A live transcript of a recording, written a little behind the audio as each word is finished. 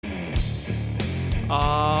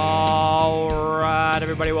All right,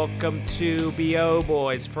 everybody, welcome to BO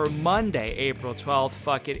Boys for Monday, April 12th.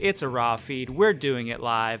 Fuck it, it's a raw feed. We're doing it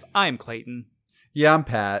live. I'm Clayton. Yeah, I'm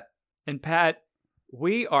Pat. And Pat,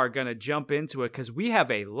 we are going to jump into it because we have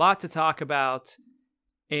a lot to talk about,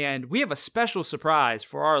 and we have a special surprise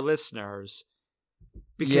for our listeners.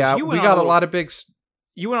 Because we got a lot of big...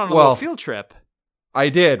 You went on a little field trip. I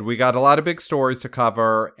did. We got a lot of big stories to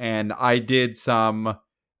cover, and I did some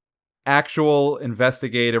actual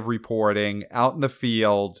investigative reporting out in the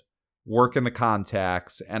field, working the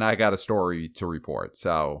contacts, and I got a story to report.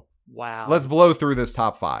 So wow, let's blow through this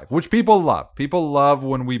top five, which people love. People love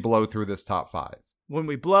when we blow through this top five. When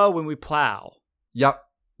we blow, when we plow. Yep.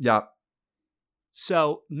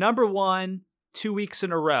 So number one, 2 weeks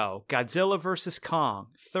in a row, Godzilla vs. Kong,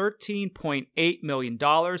 $13.8 million,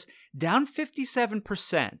 down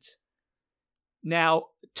 57%. Now,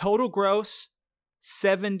 total gross,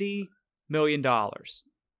 $70 million.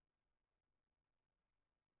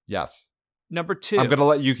 Yes. Number two. I'm going to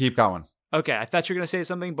let you keep going. Okay, I thought you were going to say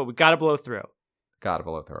something, but we got to blow through. Got to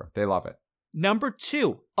blow through. They love it. Number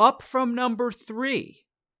two, up from number three,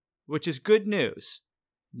 which is good news.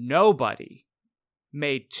 Nobody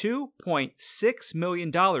made $2.6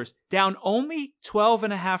 million, down only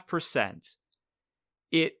 12.5%.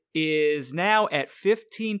 It is now at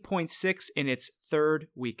 15.6 in its third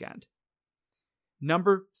weekend.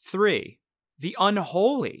 Number three, The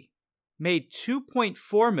Unholy made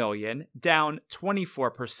 $2.4 million, down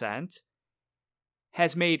 24%,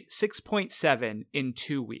 has made 6.7 in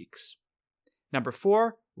 2 weeks. Number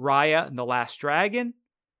four, Raya and the Last Dragon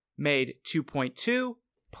made 2.2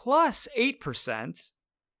 plus 8%.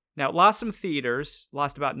 Now, it lost some theaters,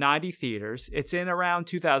 lost about 90 theaters. It's in around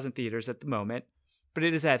 2,000 theaters at the moment, but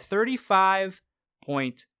it is at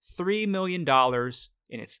 $35.3 million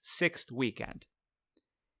in its sixth weekend.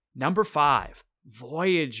 Number five,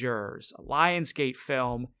 Voyagers, a Lionsgate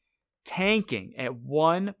film, tanking at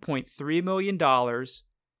 $1.3 million.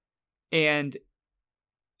 And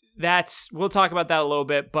we'll talk about that a little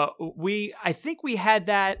bit, but I think we had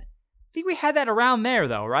that around there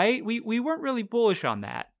though, right? We weren't really bullish on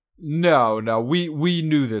that. No, we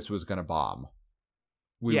knew this was going to bomb.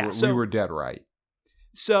 We were dead right.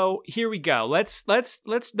 So here we go. Let's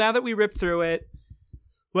now that we ripped through it,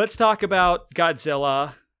 let's talk about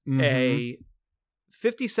Godzilla. Mm-hmm. A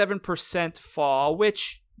 57% fall,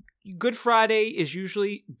 which Good Friday is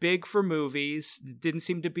usually big for movies. It didn't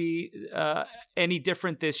seem to be any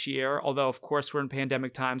different this year, although of course we're in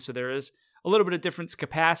pandemic times, so there is a little bit of difference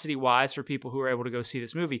capacity-wise for people who are able to go see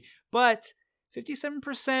this movie. But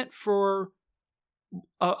 57% for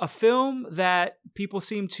a film that people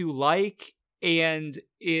seem to like and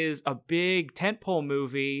is a big tentpole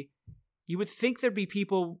movie, you would think there'd be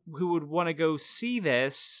people who would want to go see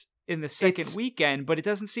this in the second weekend, but it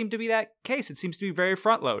doesn't seem to be that case. It seems to be very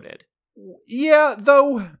front-loaded. Yeah,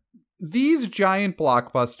 though these giant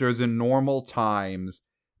blockbusters in normal times,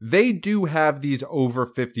 they do have these over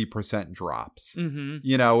 50% drops. Mm-hmm.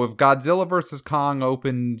 You know, if Godzilla vs. Kong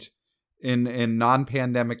opened in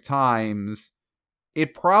non-pandemic times,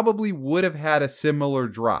 it probably would have had a similar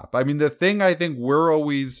drop. I mean, the thing I think we're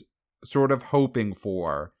always sort of hoping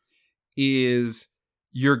for is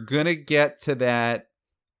you're going to get to that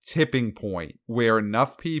tipping point where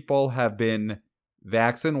enough people have been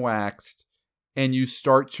vaxxed and waxed and you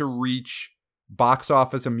start to reach box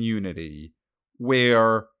office immunity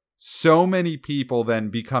where so many people then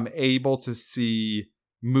become able to see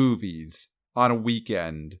movies on a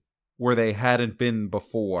weekend where they hadn't been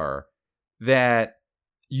before, that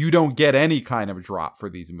you don't get any kind of drop for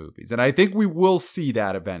these movies. And I think we will see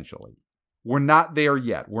that eventually. We're not there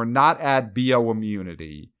yet. We're not at BO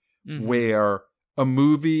immunity, mm-hmm. where a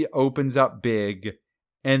movie opens up big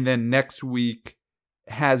and then next week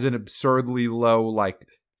has an absurdly low, like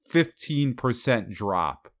 15%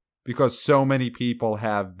 drop because so many people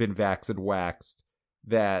have been vaxxed and waxed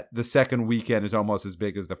that the second weekend is almost as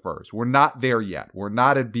big as the first. We're not there yet. We're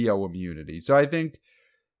not at BO immunity. So I think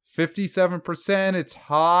 57%, it's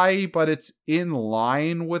high, but it's in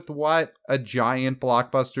line with what a giant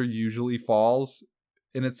blockbuster usually falls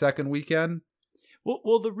in its second weekend.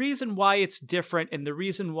 Well, the reason why it's different and the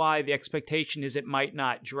reason why the expectation is it might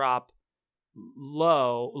not drop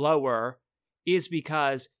lower is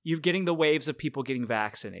because you're getting the waves of people getting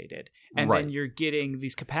vaccinated. And right. Then you're getting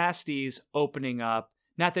these capacities opening up.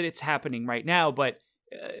 Not that it's happening right now, but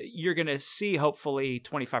you're going to see hopefully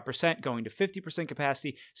 25% going to 50%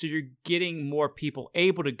 capacity. So you're getting more people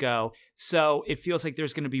able to go. So it feels like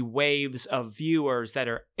there's going to be waves of viewers that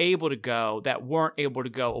are able to go that weren't able to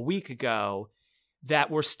go a week ago.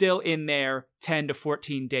 that were still in their 10 to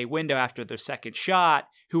 14 day window after their second shot,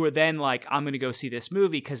 who are then like, I'm going to go see this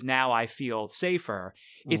movie because now I feel safer.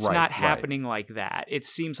 It's not happening like that. It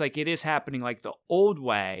seems like it is happening like the old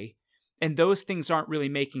way, and those things aren't really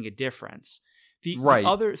making a difference. The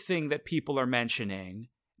other thing that people are mentioning,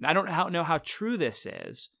 and I don't know how true this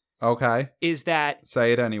is, is that...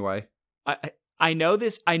 Say it anyway. I know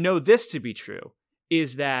this to be true,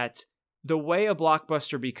 is that the way a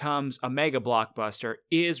blockbuster becomes a mega blockbuster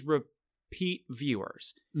is repeat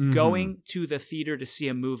viewers. Mm-hmm. Going to the theater to see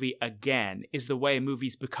a movie again is the way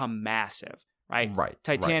movies become massive, right?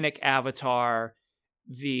 Titanic, Avatar,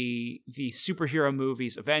 the superhero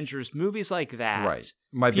movies, Avengers, movies like that. Right.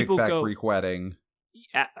 My Big Fat Greek Wedding.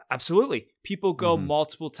 Absolutely. People go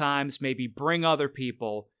multiple times, maybe bring other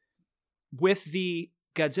people. With the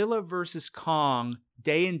Godzilla vs. Kong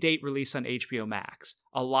day and date release on HBO Max,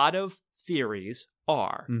 a lot of theories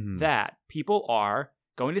are that people are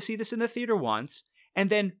going to see this in the theater once and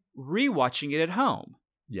then rewatching it at home.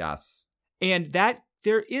 Yes. And that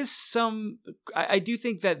there is some, I do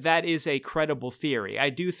think that is a credible theory.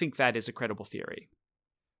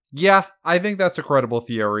 Yeah, I think that's a credible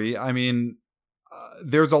theory. I mean,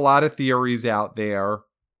 there's a lot of theories out there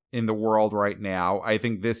in the world right now. I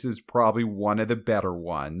think this is probably one of the better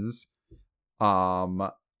ones.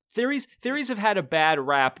 Theories have had a bad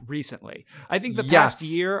rap recently. I think the past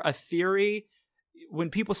year, a theory, when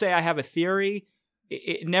people say I have a theory,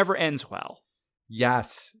 it never ends well.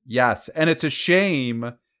 Yes. And it's a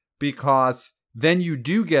shame because then you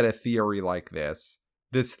do get a theory like this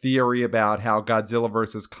theory about how Godzilla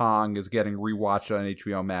vs. Kong is getting rewatched on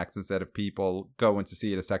HBO Max instead of people going to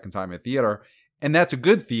see it a second time in theater. And that's a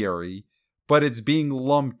good theory, but it's being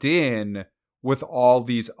lumped in with all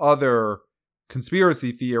these other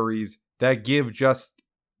conspiracy theories that give just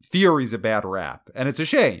theories a bad rap. And it's a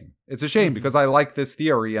shame. It's a shame because I like this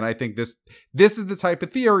theory, and I think this is the type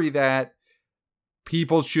of theory that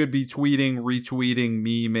people should be tweeting, retweeting,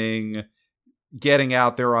 memeing, getting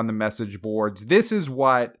out there on the message boards. This is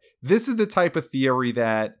the type of theory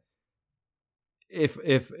that if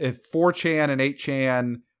 4chan and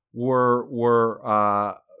 8chan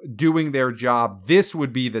were doing their job, this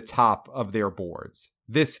would be the top of their boards.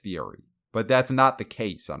 This theory. But that's not the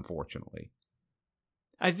case, unfortunately.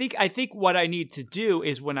 I think what I need to do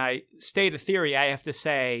is when I state a theory, I have to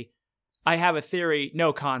say, I have a theory,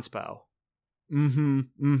 no conspo.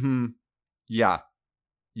 Yeah.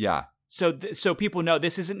 So people know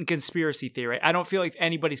this isn't a conspiracy theory. I don't feel like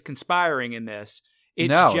anybody's conspiring in this.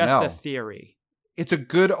 It's just a theory. It's a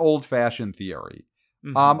good old-fashioned theory.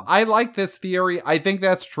 I like this theory. I think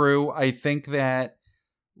that's true. I think that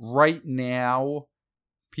right now,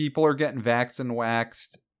 people are getting vaxxed and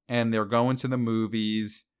waxed, and they're going to the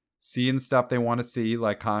movies, seeing stuff they want to see,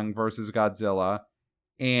 like Kong versus Godzilla,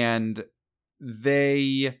 and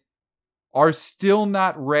they are still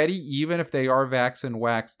not ready, even if they are vaxxed and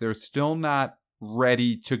waxed, they're still not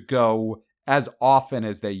ready to go as often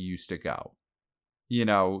as they used to go. You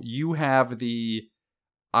know, you have the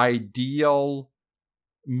ideal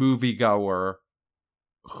moviegoer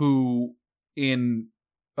who in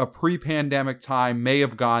a pre-pandemic time may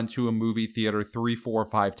have gone to a movie theater 3, 4,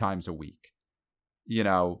 5 times a week. You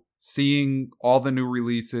know, seeing all the new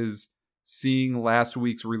releases, seeing last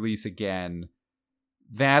week's release again.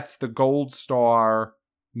 That's the gold star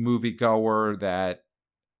moviegoer that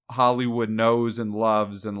Hollywood knows and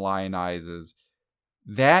loves and lionizes.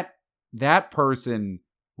 That person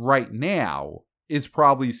right now is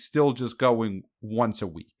probably still just going once a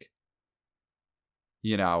week.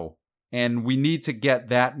 You know, and we need to get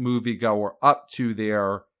that moviegoer up to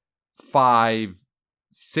their 5,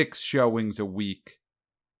 6 showings a week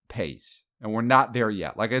pace. And we're not there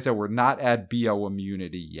yet. Like I said, we're not at BO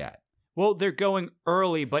immunity yet. Well, they're going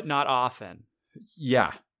early, but not often.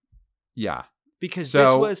 Yeah. Because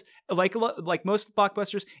this was like most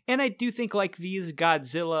blockbusters, and I do think like these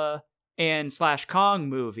Godzilla and /Kong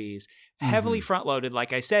movies, heavily front-loaded,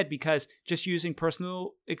 like I said, because just using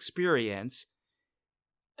personal experience,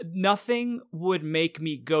 nothing would make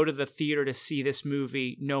me go to the theater to see this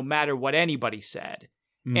movie no matter what anybody said.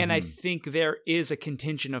 And I think there is a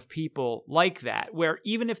contingent of people like that, where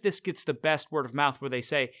even if this gets the best word of mouth, where they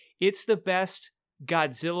say, it's the best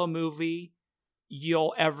Godzilla movie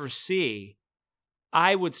you'll ever see,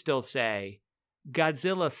 I would still say,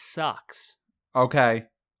 Godzilla sucks. Okay.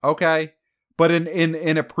 But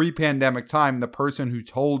in a pre-pandemic time, the person who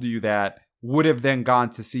told you that would have then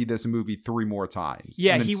gone to see this movie 3 more times.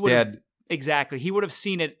 Yeah, he would have. Exactly. He would have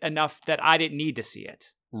seen it enough that I didn't need to see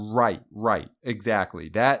it. Right. Exactly.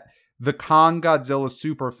 That the Kong Godzilla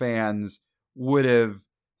super fans would have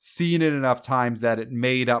seen it enough times that it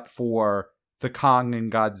made up for the Kong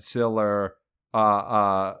and Godzilla,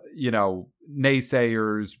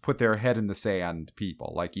 naysayers, put their head in the sand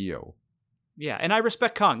people like you. Yeah, and I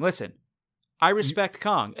respect Kong. Listen, I respect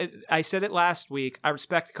Kong. I said it last week. I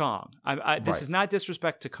respect Kong. This is not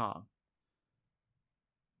disrespect to Kong.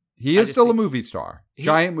 He is still a movie star,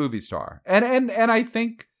 giant movie star. And I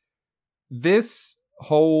think this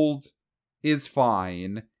hold is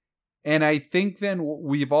fine. And I think then what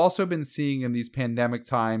we've also been seeing in these pandemic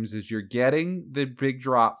times is you're getting the big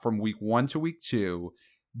drop from week 1 to week 2.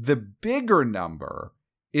 The bigger number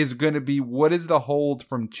is going to be what is the hold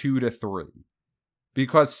from 2 to 3.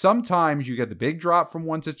 Because sometimes you get the big drop from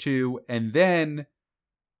 1 to 2, and then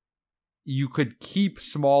you could keep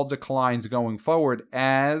small declines going forward,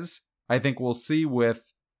 as I think we'll see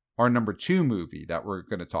with our number 2 movie that we're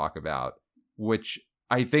going to talk about, which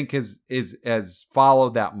I think has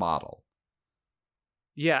followed that model.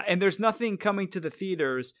 Yeah, and there's nothing coming to the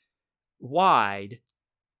theaters wide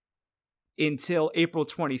until April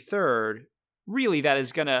 23rd. Really, that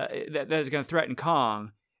is gonna threaten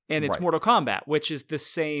Kong, and it's Mortal Kombat, which is the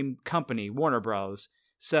same company, Warner Bros.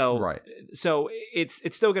 So it's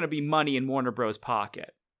still going to be money in Warner Bros.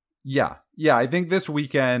 Pocket. Yeah. I think this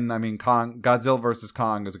weekend, I mean, Godzilla vs.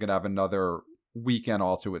 Kong is going to have another weekend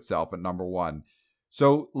all to itself at number 1.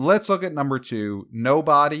 So let's look at number 2.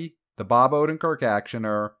 Nobody, the Bob Odenkirk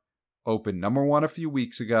actioner, opened number 1 a few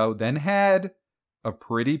weeks ago, then had a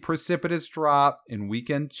pretty precipitous drop in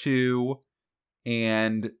weekend 2.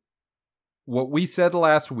 And what we said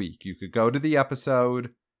last week, you could go to the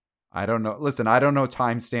episode. I don't know. Listen, I don't know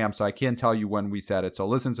timestamps, so I can't tell you when we said it. So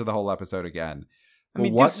listen to the whole episode again. I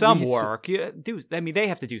mean, do some work. They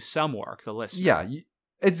have to do some work, the listeners. Yeah,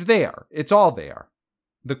 it's there. It's all there.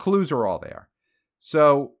 The clues are all there.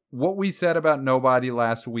 So what we said about Nobody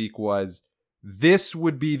last week was this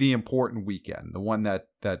would be the important weekend, the one that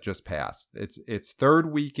just passed. It's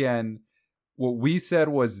third weekend. What we said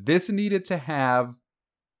was this needed to have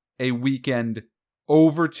a weekend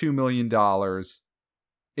over $2 million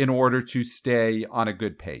in order to stay on a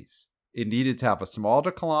good pace. It needed to have a small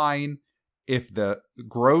decline. If the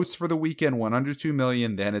gross for the weekend went under 2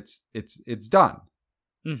 million, then it's done.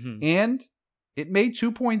 Mm-hmm. And it made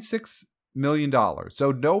 $2.6 million.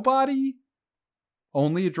 So Nobody,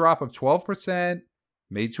 only a drop of 12%,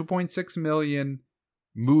 made $2.6 million,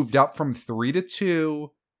 moved up from 3 to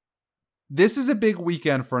 2. This is a big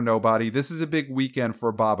weekend for Nobody. This is a big weekend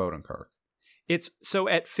for Bob Odenkirk. It's so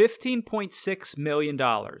at $15.6 million,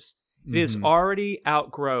 it has already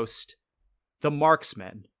outgrossed The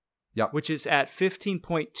Marksman, which is at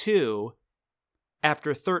 15.2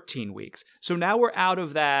 after 13 weeks. So now we're out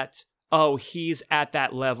of that, he's at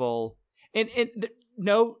that level. And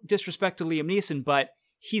no disrespect to Liam Neeson, but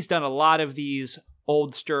he's done a lot of these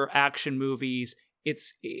oldster action movies.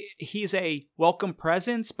 He's a welcome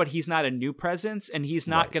presence, but he's not a new presence, and he's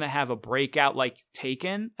not going to have a breakout like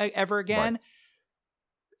Taken ever again. Right.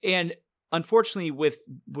 And unfortunately, with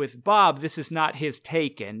Bob, this is not his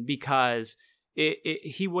Taken, because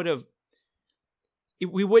we wouldn't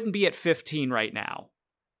be at 15 right now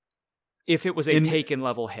if it was a Taken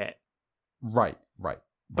level hit. Right.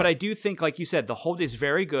 But I do think, like you said, the hold is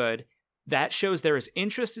very good. That shows there is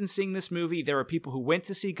interest in seeing this movie. There are people who went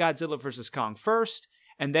to see Godzilla vs. Kong first,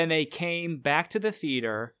 and then they came back to the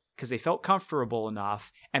theater because they felt comfortable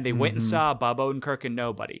enough, and they went and saw Bob Odenkirk and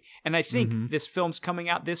Nobody. And I think this film's coming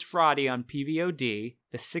out this Friday on PVOD,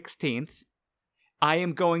 the 16th. I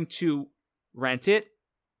am going to rent it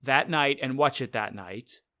that night and watch it that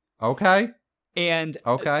night. Okay. And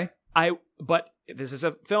but this is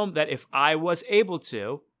a film that if I was able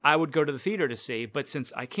to, I would go to the theater to see. But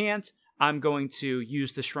since I can't, I'm going to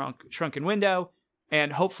use the shrunken window.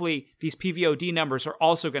 And hopefully these PVOD numbers are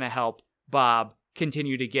also going to help Bob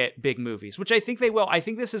continue to get big movies, which I think they will. I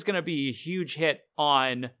think this is going to be a huge hit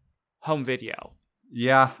on home video.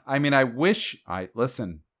 Yeah. I mean,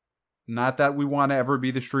 listen, not that we want to ever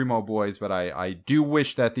be the Streamo boys, but I do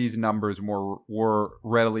wish that these numbers were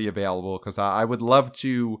readily available, because I would love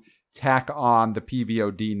to tack on the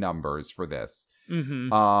PVOD numbers for this.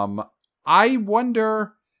 I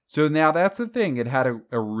wonder, so now that's the thing. It had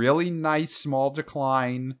a really nice small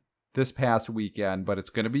decline this past weekend, but it's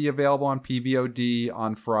going to be available on PVOD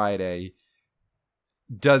on Friday.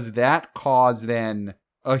 Does that cause then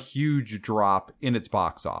a huge drop in its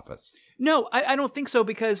box office? No, I don't think so,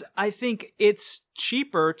 because I think it's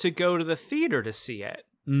cheaper to go to the theater to see it.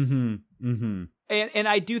 And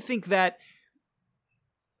I do think that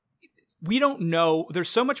we don't know. There's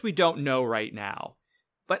so much we don't know right now.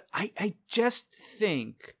 But I just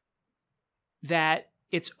think that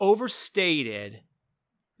it's overstated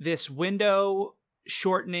this window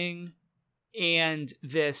shortening and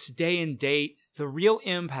this day and date, the real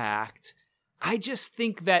impact, I just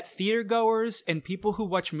think that theater goers and people who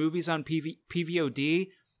watch movies on PVOD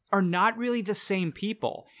are not really the same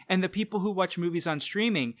people. And the people who watch movies on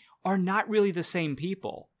streaming are not really the same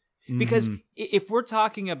people. Because if we're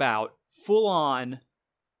talking about full-on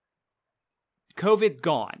COVID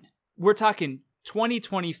gone, we're talking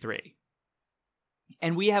 2023.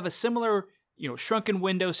 And we have a similar, shrunken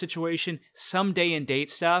window situation, some day and date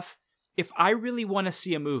stuff. If I really want to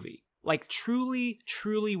see a movie, like truly,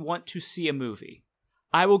 truly want to see a movie,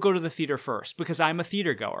 I will go to the theater first because I'm a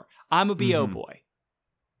theater goer. I'm a BO boy.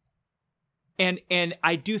 And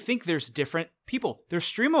I do think there's different people. There's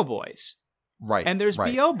Streamo boys. Right. And there's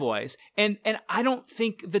BO boys. And I don't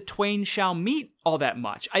think the twain shall meet all that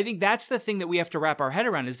much. I think that's the thing that we have to wrap our head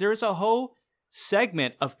around is there's a whole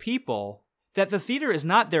segment of people that the theater is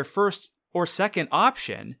not their first or second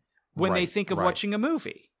option when they think of watching a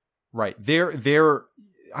movie. Right. They're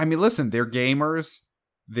listen, they're gamers,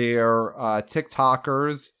 they're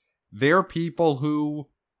TikTokers, they're people who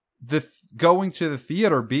going to the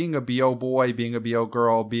theater, being a BO boy, being a BO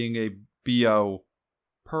girl, being a BO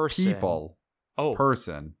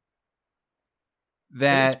person.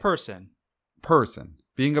 That it's person,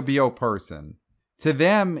 being a BO person to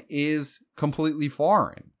them is completely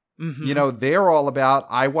foreign. They're all about,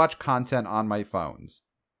 I watch content on my phones.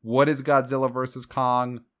 What is Godzilla vs.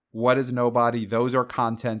 Kong? What is Nobody? Those are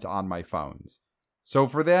content on my phones. So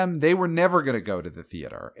for them, they were never going to go to the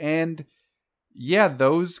theater. And yeah,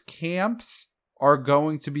 those camps are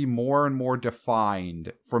going to be more and more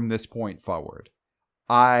defined from this point forward.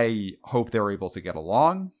 I hope they're able to get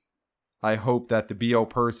along. I hope that the BO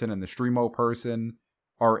person and the Streamo person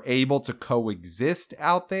are able to coexist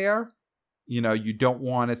out there. You don't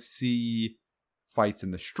want to see fights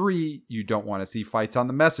in the street. You don't want to see fights on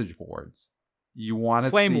the message boards. You want to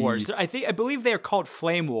see Flame Wars. I believe they're called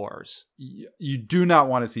Flame Wars. You do not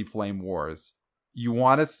want to see Flame Wars. You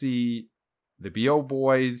want to see the BO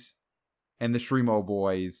boys and the Streamo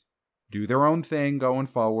boys do their own thing going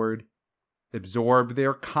forward, absorb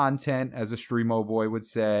their content, as a Streamo boy would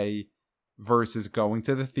say, versus going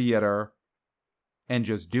to the theater and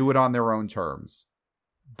just do it on their own terms.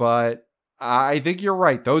 But I think you're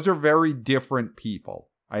right. Those are very different people.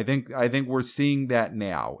 I think we're seeing that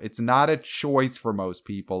now. It's not a choice for most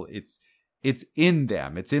people. It's in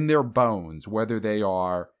them. It's in their bones, whether they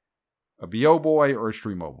are a BO boy or a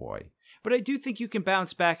Streamo boy. But I do think you can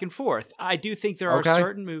bounce back and forth. I do think there are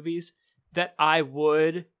certain movies that I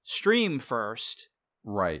would stream first.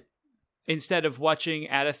 Right. Instead of watching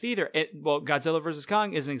at a theater. Godzilla vs.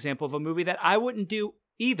 Kong is an example of a movie that I wouldn't do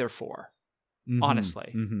either for,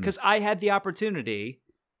 honestly. Because I had the opportunity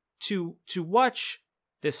to watch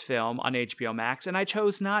this film on HBO Max, and I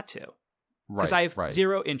chose not to. Because I have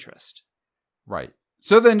zero interest. Right.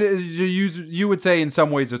 So then you would say in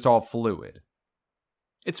some ways it's all fluid.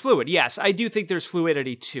 It's fluid, yes. I do think there's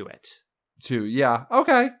fluidity to it. Yeah.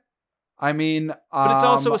 Okay. I mean... but it's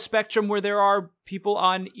also a spectrum where there are people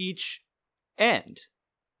on each end.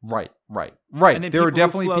 Right. And then there are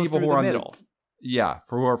definitely people who are on middle.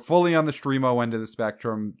 who are fully on the Streamo end of the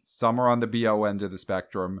spectrum. Some are on the BO end of the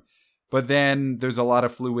spectrum. But then there's a lot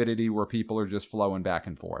of fluidity where people are just flowing back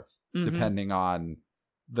and forth, depending on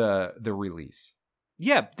the release.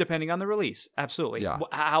 Yeah, depending on the release. Absolutely. Yeah.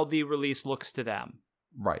 How the release looks to them.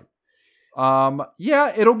 Right.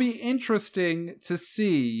 Yeah, it'll be interesting to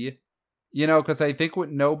see, because I think with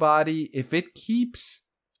Nobody, if it keeps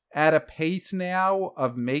at a pace now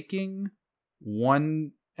of making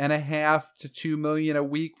 1.5 to 2 million a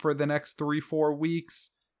week for the next 3-4 weeks,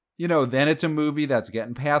 then it's a movie that's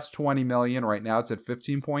getting past 20 million. Right now it's at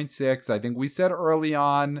 15.6. I think we said early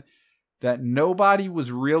on that nobody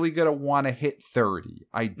was really going to want to hit 30.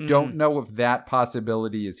 I don't know if that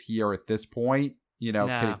possibility is here at this point. Could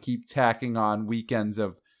it keep tacking on weekends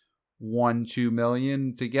of 1-2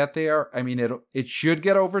 million to get there? I mean, it should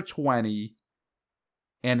get over 20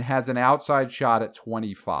 and has an outside shot at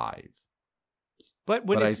 25. But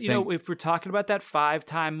it's, if we're talking about that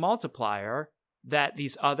 5-time multiplier that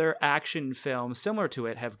these other action films similar to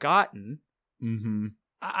it have gotten,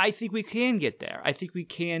 I think we can get there.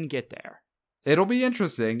 It'll be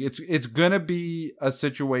interesting. It's going to be a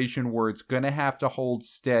situation where it's going to have to hold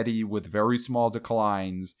steady with very small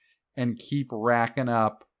declines and keep racking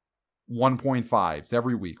up 1.5s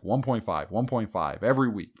every week. 1.5 every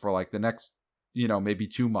week for like the next, maybe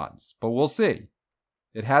 2 months. But we'll see.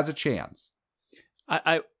 It has a chance.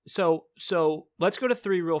 So let's go to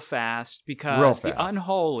 3 real fast because The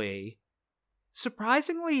Unholy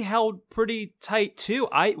surprisingly held pretty tight too.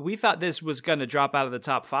 We thought this was going to drop out of the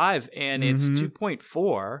top 5, and it's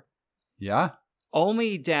 2.4. Yeah.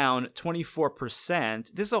 Only down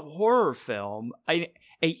 24%. This is a horror film, a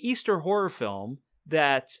Easter horror film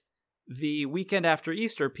that the weekend after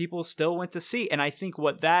Easter people still went to see. And I think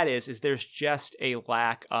what that is there's just a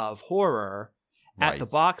lack of horror at the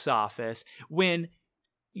box office when,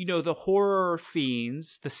 the horror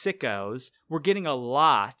fiends, the sickos, were getting a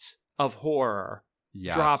lot of horror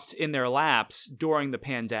dropped in their laps during the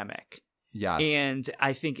pandemic. Yes. And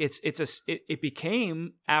I think it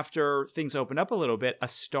became, after things opened up a little bit, a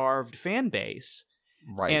starved fan base.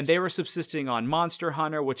 Right. And they were subsisting on Monster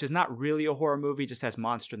Hunter, which is not really a horror movie, just has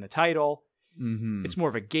monster in the title. Mm-hmm. It's more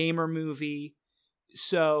of a gamer movie.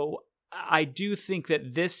 So I do think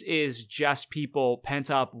that this is just people pent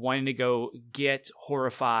up wanting to go get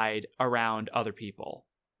horrified around other people.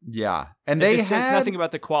 Yeah. And they says nothing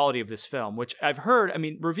about the quality of this film, which I've heard. I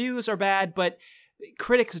mean, reviews are bad, but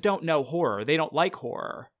critics don't know horror. They don't like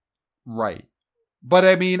horror. Right. But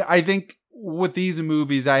I mean, I think with these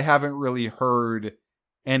movies, I haven't really heard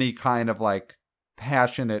any kind of like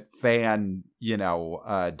passionate fan,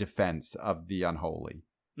 defense of The Unholy.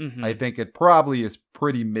 Mm-hmm. I think it probably is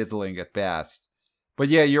pretty middling at best. But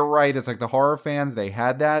yeah, you're right. It's like the horror fans, they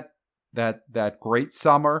had that great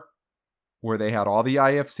summer where they had all the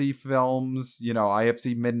IFC films,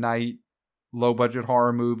 IFC Midnight, low budget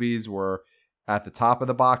horror movies were at the top of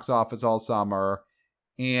the box office all summer.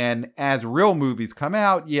 And as real movies come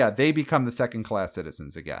out, they become the second class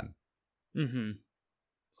citizens again. Mm-hmm.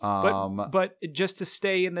 But just to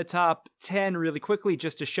stay in the top 10 really quickly,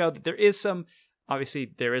 just to show that there is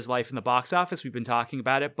obviously there is life in the box office. We've been talking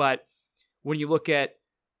about it. But when you look at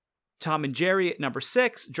Tom and Jerry at number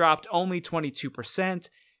 6, dropped only 22%.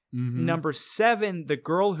 Mm-hmm. Number 7, The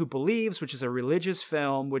Girl Who Believes, which is a religious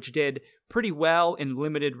film, which did pretty well in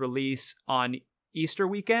limited release on Easter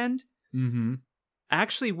weekend,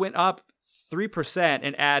 actually went up 3%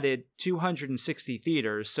 and added 260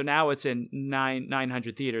 theaters. So now it's in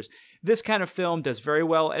 900 theaters. This kind of film does very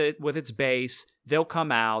well with its base. They'll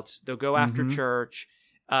come out. They'll go after church.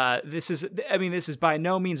 This is by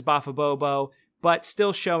no means Bafabobo, but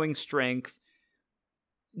still showing strength.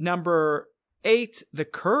 Number 8, The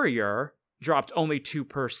Courier, dropped only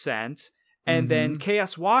 2%. And then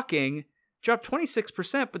Chaos Walking dropped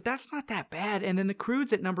 26%, but that's not that bad. And then The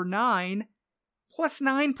Croods at number 9, plus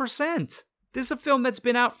 9%. This is a film that's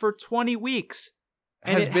been out for 20 weeks.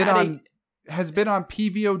 And has been on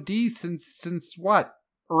PVOD since what?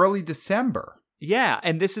 Early December. Yeah,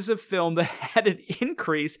 and this is a film that had an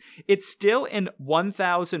increase. It's still in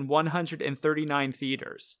 1,139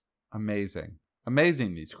 theaters. Amazing,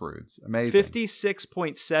 these Croods. Amazing.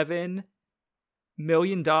 $56.7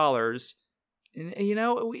 million. And,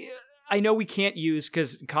 I know we can't use,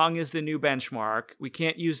 because Kong is the new benchmark, we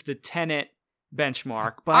can't use the Tenet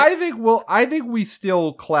benchmark, but I think we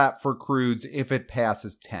still clap for Croods if it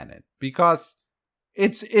passes Tenet, because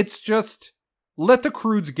it's just, let the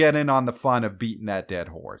Croods get in on the fun of beating that dead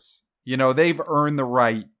horse. They've earned the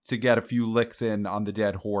right to get a few licks in on the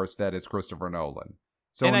dead horse that is Christopher Nolan.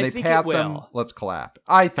 So when they pass him, let's clap.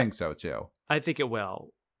 I think so too. I think it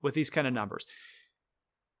will with these kind of numbers.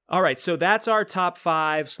 All right, so that's our top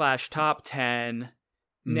 5/top 10.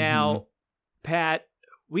 Now, Pat,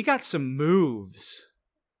 we got some moves.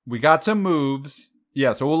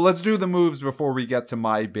 Yeah, so let's do the moves before we get to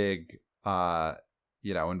my big,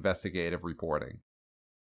 investigative reporting.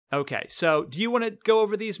 Okay, so do you want to go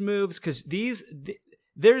over these moves? Because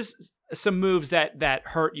there's some moves that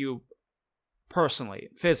hurt you personally,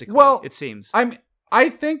 physically, it seems. I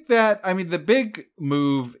think that, the big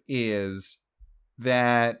move is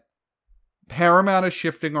that Paramount is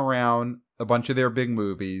shifting around a bunch of their big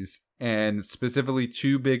movies, and specifically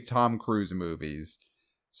 2 big Tom Cruise movies.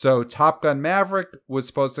 So Top Gun Maverick was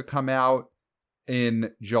supposed to come out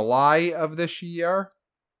in July of this year,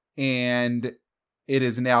 and it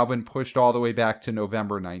has now been pushed all the way back to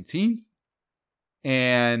November 19th.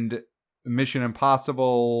 And Mission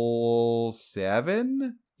Impossible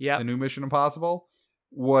 7, the new Mission Impossible,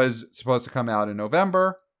 was supposed to come out in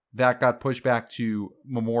November. That got pushed back to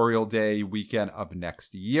Memorial Day weekend of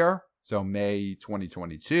next year, so May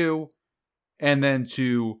 2022. And then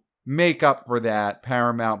to make up for that,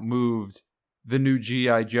 Paramount moved the new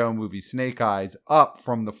G.I. Joe movie Snake Eyes up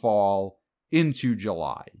from the fall into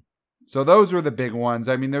July. So those were the big ones.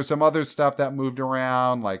 There's some other stuff that moved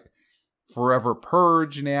around, like Forever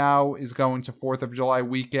Purge now is going to 4th of July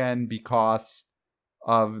weekend because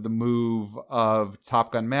of the move of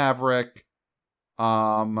Top Gun Maverick.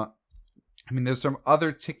 There's some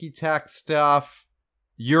other ticky-tack stuff.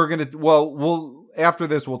 you're going to, we'll after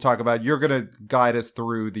this, we'll talk about, you're going to guide us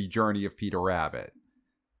through the journey of Peter Rabbit.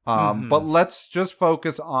 But let's just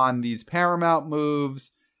focus on these Paramount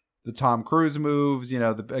moves, the Tom Cruise moves,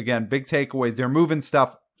 again, big takeaways. They're moving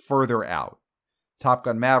stuff further out. Top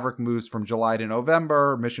Gun Maverick moves from July to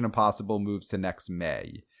November. Mission Impossible moves to next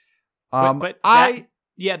May.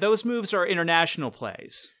 Those moves are international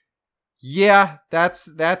plays. Yeah,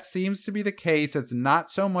 that seems to be the case. It's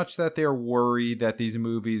not so much that they're worried that these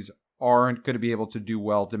movies aren't going to be able to do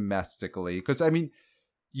well domestically. Because, I mean,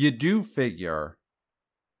 you do figure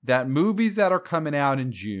that movies that are coming out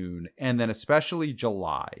in June, and then especially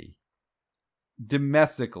July,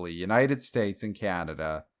 domestically, United States and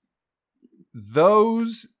Canada,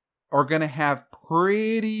 those are going to have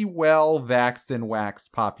pretty well vaxxed and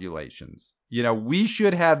waxed populations. We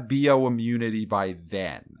should have BO immunity by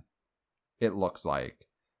then, it looks like.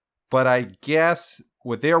 But I guess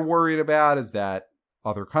what they're worried about is that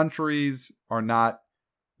other countries are not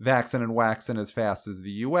vaccine and waxing as fast as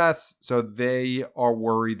the US. So they are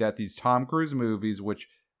worried that these Tom Cruise movies, which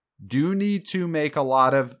do need to make a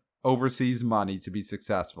lot of overseas money to be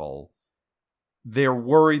successful, they're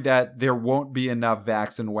worried that there won't be enough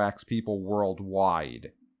vax and wax people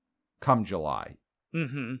worldwide come July.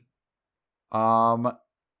 Mm-hmm.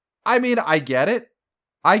 I mean, I get it.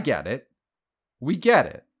 We get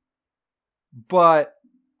it. But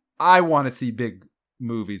I want to see big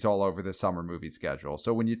movies all over the summer movie schedule.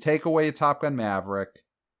 So when you take away Top Gun Maverick,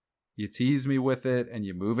 you tease me with it, and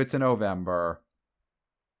you move it to November,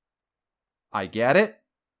 I get it.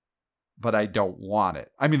 But I don't want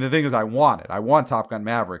it. I mean, the thing is, I want it. I want Top Gun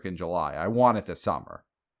Maverick in July. I want it this summer.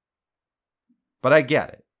 But I get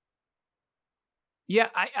it. Yeah,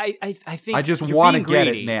 I think I just want to get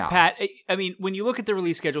it now. Pat, I mean, when you look at the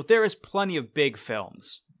release schedule, there is plenty of big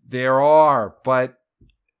films. There are, but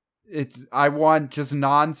I want just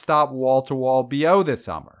nonstop wall-to-wall BO this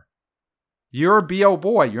summer. You're a BO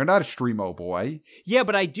boy. You're not a Streamo boy. Yeah,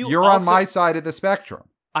 but I do. You're on my side of the spectrum.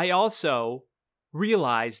 I also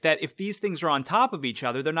realize that if these things are on top of each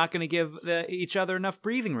other, they're not going to give each other enough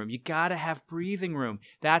breathing room. You got to have breathing room.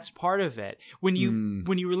 That's part of it. When you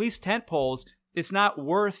release tentpoles, it's not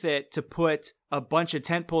worth it to put a bunch of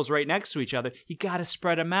tentpoles right next to each other. You got to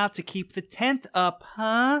spread them out to keep the tent up,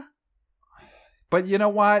 huh? But you know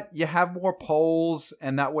what? You have more poles,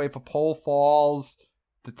 and that way if a pole falls,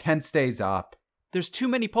 the tent stays up. There's too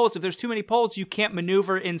many poles. If there's too many poles, you can't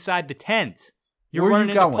maneuver inside the tent. You're Where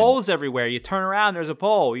running you into poles everywhere. You turn around, there's a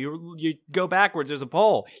pole. You go backwards, there's a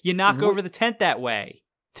pole. You knock over the tent that way.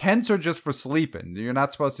 Tents are just for sleeping. You're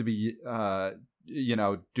not supposed to be,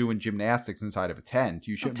 doing gymnastics inside of a tent.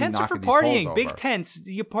 You shouldn't be knocking these poles over. Tents are for partying. Big tents.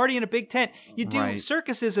 You party in a big tent. You do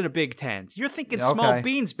circuses in a big tent. You're thinking small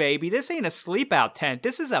beans, baby. This ain't a sleep out tent.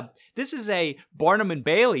 This is a Barnum and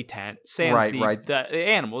Bailey tent. Sans the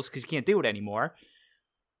animals, because you can't do it anymore.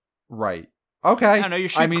 Right. Okay. I don't know, you're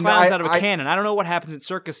shooting clowns out of a cannon. I don't know what happens in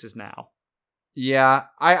circuses now. Yeah,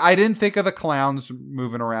 I didn't think of the clowns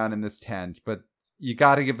moving around in this tent, but you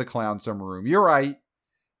got to give the clowns some room. You're right.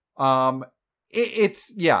 I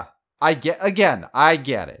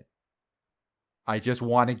get it. I just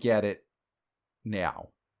want to get it now,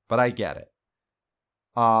 but I get it.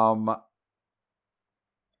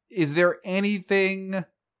 Is there anything,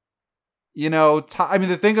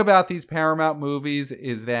 the thing about these Paramount movies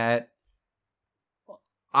is that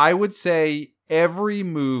I would say every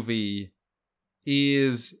movie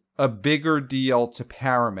is a bigger deal to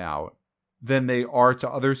Paramount than they are to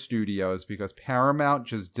other studios, because Paramount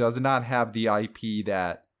just does not have the IP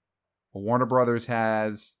that Warner Brothers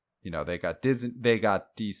has. They got Disney, they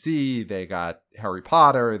got DC, they got Harry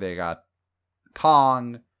Potter, they got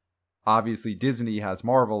Kong. Obviously, Disney has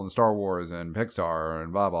Marvel and Star Wars and Pixar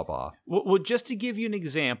and blah, blah, blah. Well, just to give you an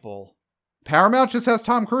example, Paramount just has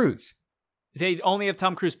Tom Cruise. They only have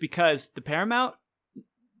Tom Cruise because the Paramount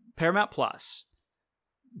Plus.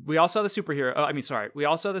 We all saw the we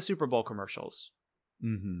all saw the Super Bowl commercials.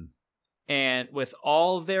 Mm-hmm. And with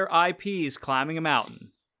all of their IPs climbing a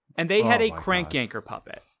mountain, and they had a crank yanker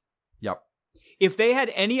puppet. Yep. If they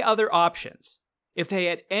had any other options, if they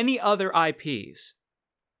had any other IPs,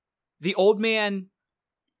 the old man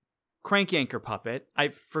crank yanker puppet, I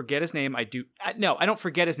forget his name. I don't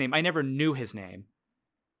forget his name. I never knew his name.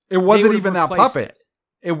 It wasn't even that puppet.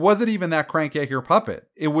 It wasn't even that crank yanker puppet.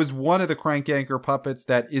 It was one of the crank yanker puppets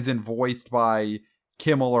that isn't voiced by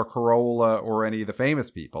Kimmel or Carolla or any of the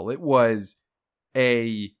famous people. It was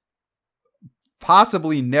a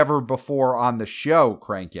possibly never before on the show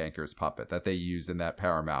Crank Yankers puppet that they use in that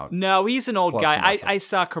Paramount. No, he's an old Plus guy. commercial. I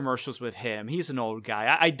saw commercials with him. He's an old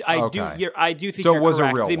guy. Okay. I do think So you're it was a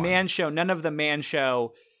correct. real The one. Man Show, none of the Man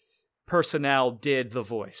Show personnel did the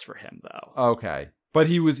voice for him though. Okay. But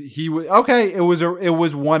he was okay. It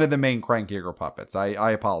was one of the main Crank Yager puppets.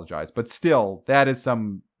 I apologize, but still, that is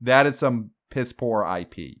some piss poor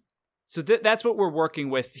IP. So that's what we're working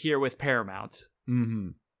with here with Paramount. Mm-hmm.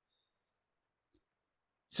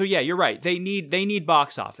 So yeah, you're right. They need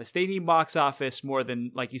box office. They need box office more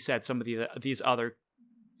than, like you said, some of these other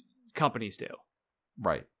companies do.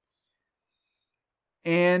 Right.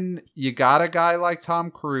 And you got a guy like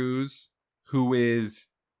Tom Cruise who is,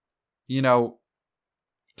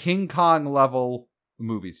 King Kong level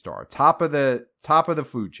movie star, top of the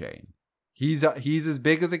food chain. He's as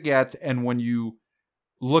big as it gets, and when you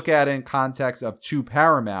look at it in context of to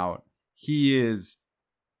Paramount, he is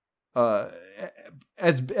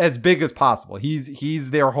as big as possible.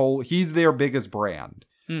 He's their biggest brand.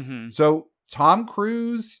 Mm-hmm. So Tom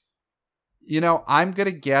Cruise, I'm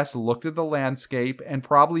gonna guess looked at the landscape and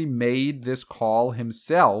probably made this call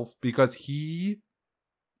himself because he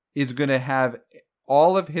is gonna have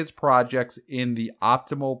all of his projects in the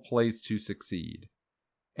optimal place to succeed.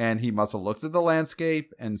 And he must have looked at the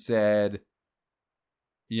landscape and said,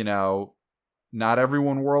 not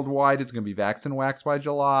everyone worldwide is going to be vaxxed and waxed by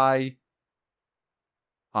July.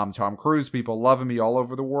 I'm Tom Cruise. People love me all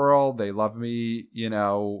over the world. They love me, in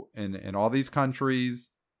all these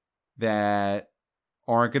countries that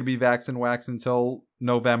aren't going to be vaxxed and waxed until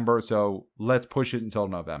November. So let's push it until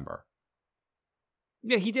November.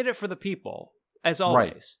 Yeah, he did it for the people, as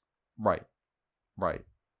always. Right.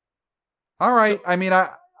 All right. So, I mean,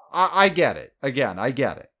 I get it. Again, I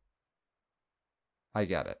get it.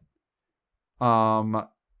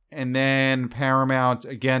 And then Paramount,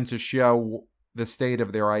 again, to show the state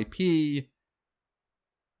of their IP,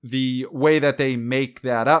 the way that they make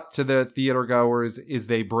that up to the theater goers is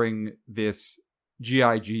they bring this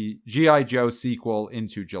G.I. Joe sequel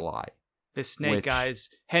into July. The Snake Eyes,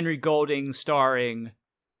 Henry Golding starring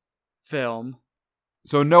film.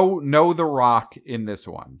 So no The Rock in this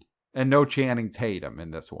one. And no Channing Tatum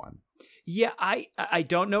in this one. Yeah, I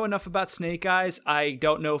don't know enough about Snake Eyes. I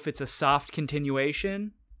don't know if it's a soft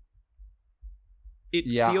continuation. It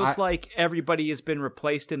feels like everybody has been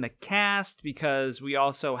replaced in the cast because we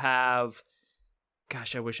also have,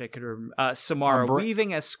 gosh, I wish I could remember, Samara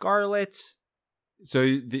Weaving as Scarlet. So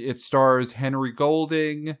it stars Henry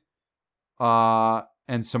Golding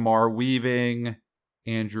and Samara Weaving,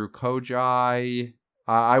 Andrew Kojai.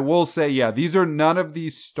 I will say, yeah, these are none of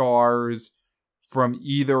these stars from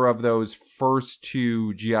either of those first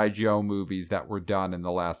two G.I. Joe movies that were done in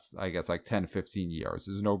the last, I guess, 10, 15 years.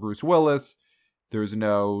 There's no Bruce Willis. There's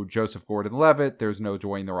no Joseph Gordon-Levitt. There's no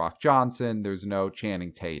Dwayne The Rock Johnson. There's no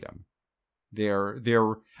Channing Tatum.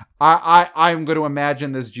 I'm going to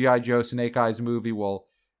imagine this G.I. Joe Snake Eyes movie will,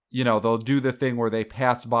 they'll do the thing where they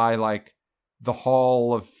pass by the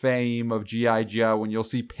Hall of Fame of G.I. Joe and you'll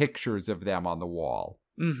see pictures of them on the wall.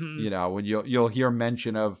 Mm-hmm. And you'll hear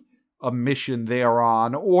mention of a mission they're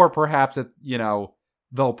on, or perhaps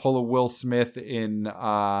they'll pull a Will Smith in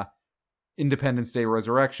Independence Day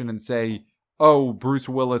Resurrection and say, "Oh, Bruce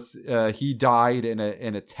Willis, he died in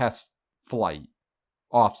a test flight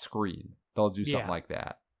off screen." They'll do something like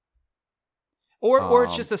that. Or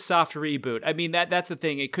it's just a soft reboot. I mean, that's the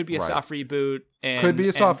thing. It could be a soft reboot. Could be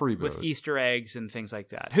a soft reboot with Easter eggs and things like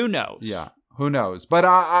that. Who knows? Yeah, who knows? But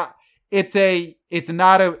it's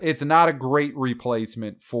not a great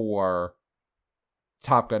replacement for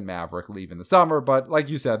Top Gun Maverick leaving the summer. But like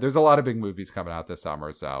you said, there's a lot of big movies coming out this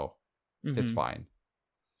summer, so it's fine.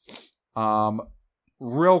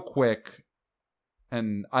 Real quick,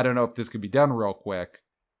 and I don't know if this could be done real quick,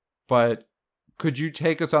 but could you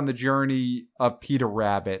take us on the journey of Peter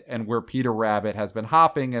Rabbit and where Peter Rabbit has been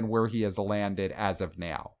hopping and where he has landed as of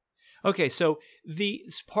now? Okay, so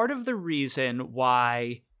part of the reason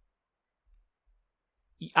why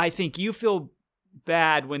I think you feel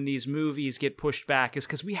bad when these movies get pushed back is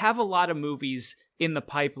because we have a lot of movies in the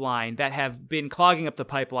pipeline that have been clogging up the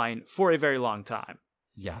pipeline for a very long time.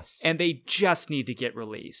 Yes. And they just need to get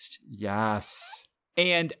released. Yes.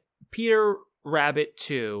 And Peter Rabbit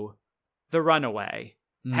 2, The Runaway,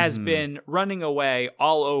 has been running away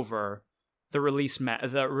all over the release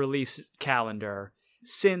calendar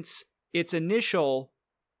since its initial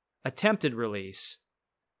attempted release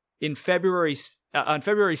in on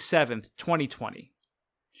February 7th, 2020.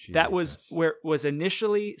 Jesus. That was where it was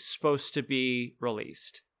initially supposed to be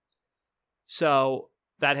released. So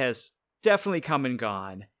that has definitely come and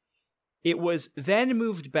gone. It was then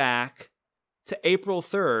moved back to April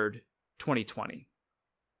 3rd, 2020.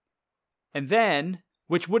 And then,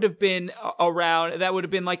 which would have been that would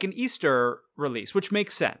have been like an Easter release, which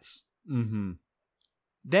makes sense. Mm-hmm.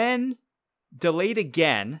 Then delayed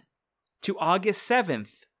again to August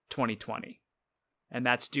 7th, 2020. And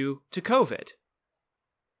that's due to COVID.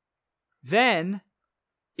 Then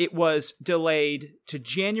it was delayed to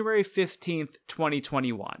January 15th,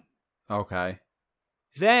 2021. Okay.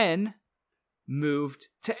 Then moved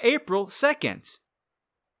to April 2nd,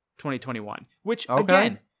 2021, which,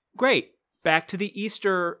 again, great. Back to the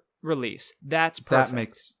Easter release. That's perfect. That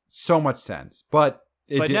makes so much sense, but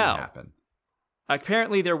it didn't happen.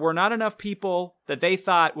 Apparently, there were not enough people that they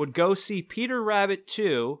thought would go see Peter Rabbit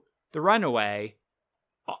 2, The Runaway,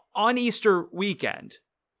 on Easter weekend.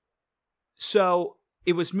 So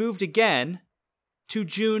it was moved again to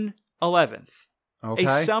June 11th. Okay. A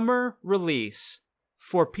summer release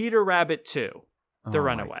for Peter Rabbit 2, The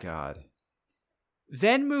Runaway. Oh my God.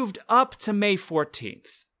 Then moved up to May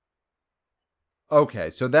 14th. Okay,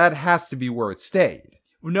 so that has to be where it stayed.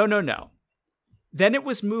 No. Then it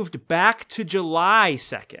was moved back to July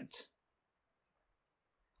 2nd.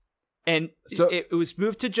 And so it was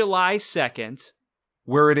moved to July 2nd.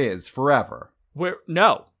 Where it is forever.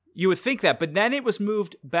 No, you would think that. But then it was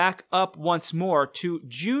moved back up once more to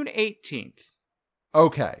June 18th.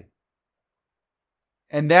 Okay.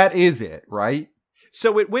 And that is it, right?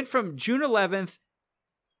 So it went from June 11th,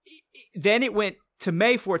 then it went to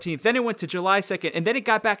May 14th, then it went to July 2nd, and then it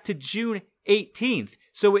got back to June 18th.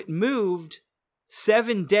 So it moved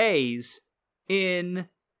 7 days in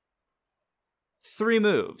 3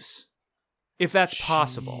 moves, if that's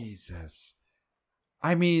possible. Jesus.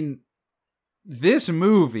 I mean, this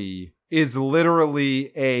movie is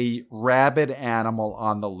literally a rabid animal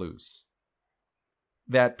on the loose.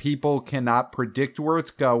 That people cannot predict where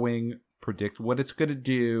it's going, predict what it's going to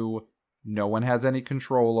do. No one has any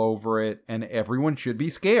control over it, and everyone should be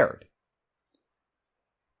scared.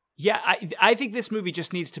 Yeah, I think this movie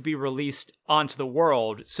just needs to be released onto the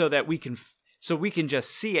world so that we can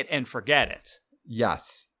just see it and forget it.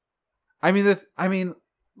 Yes. I mean,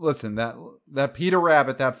 listen, that Peter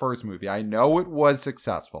Rabbit, that first movie, I know it was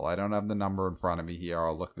successful. I don't have the number in front of me here.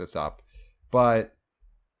 I'll look this up. But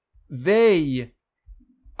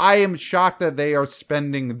I am shocked that they are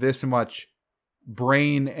spending this much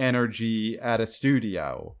brain energy at a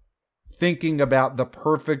studio thinking about the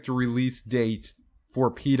perfect release date for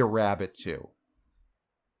Peter Rabbit 2.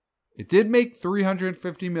 It did make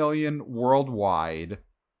 $350 million worldwide.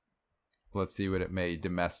 Let's see what it made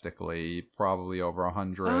domestically. Probably over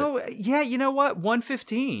 100. Oh, yeah, you know what?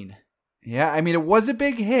 115. Yeah, I mean, it was a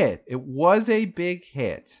big hit.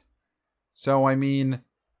 So, I mean,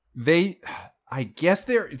 I guess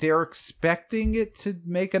they're expecting it to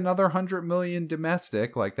make another 100 million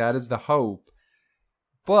domestic. Like, that is the hope.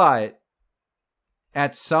 But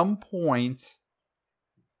at some point,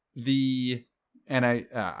 and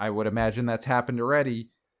I would imagine that's happened already,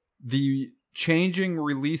 the changing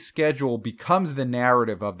release schedule becomes the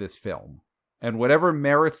narrative of this film. And whatever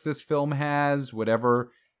merits this film has,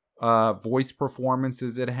 whatever voice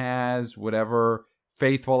performances it has, whatever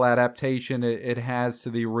faithful adaptation it has to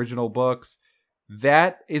the original books,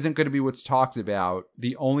 that isn't going to be what's talked about.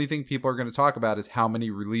 The only thing people are going to talk about is how many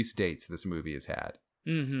release dates this movie has had.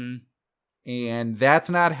 Mm-hmm. And that's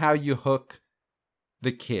not how you hook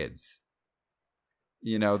the kids.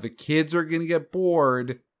 You know, the kids are going to get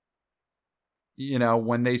bored, you know,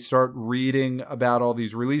 when they start reading about all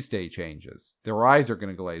these release date changes. Their eyes are going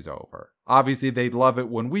to glaze over. Obviously, they'd love it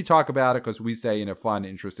when we talk about it because we say in a fun,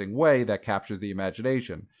 interesting way that captures the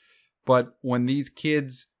imagination. But when these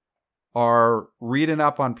kids are reading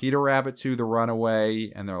up on Peter Rabbit 2, The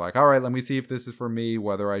Runaway, and they're like, all right, let me see if this is for me,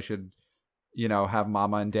 whether I should, you know, have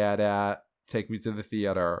mama and dad take me to the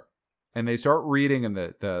theater. And they start reading, and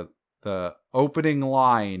the opening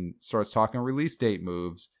line starts talking release date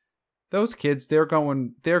moves. Those kids, they're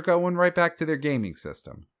going right back to their gaming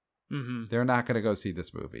system. Mm-hmm. They're not going to go see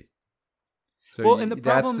this movie. So well, and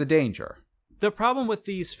that's the danger. The problem with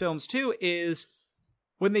these films, too, is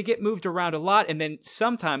when they get moved around a lot, and then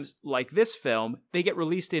sometimes, like this film, they get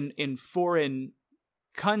released in foreign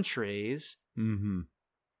countries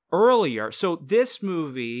earlier. So this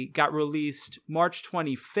movie got released March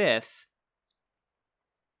 25th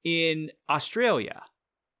in Australia.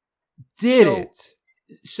 Did it?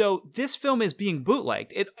 So this film is being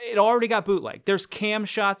bootlegged. It already got bootlegged. There's cam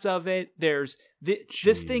shots of it. This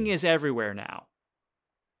thing is everywhere now.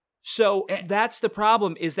 So that's the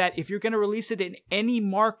problem, is that if you're going to release it in any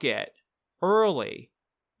market early,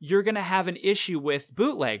 you're going to have an issue with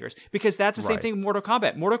bootleggers, because that's the same thing with Mortal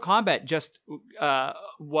Kombat. Mortal Kombat just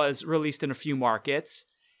was released in a few markets,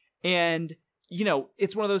 and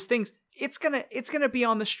it's one of those things. It's gonna be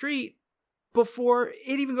on the street before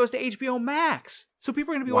it even goes to HBO Max. So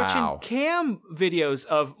people are gonna be watching cam videos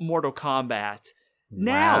of Mortal Kombat.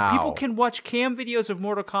 Now people can watch cam videos of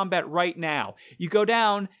Mortal Kombat right now. You go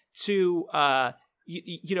down to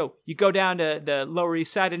you go down to the Lower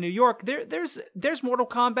East Side of New York. There's Mortal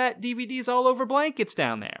Kombat DVDs all over blankets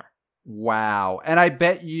down there. Wow. And I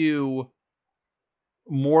bet you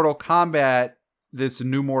Mortal Kombat, this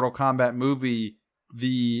new Mortal Kombat movie,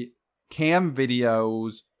 the cam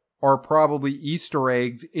videos are probably Easter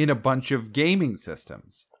eggs in a bunch of gaming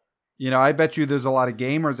systems. I bet you there's a lot of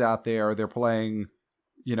gamers out there. They're playing,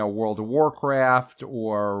 World of Warcraft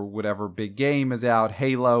or whatever big game is out,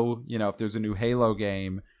 Halo, if there's a new Halo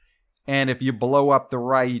game. And if you blow up the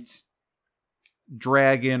right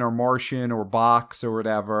dragon or Martian or box or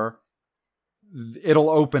whatever,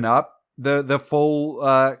 it'll open up the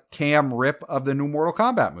full cam rip of the new Mortal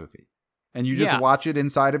Kombat movie. And you just watch it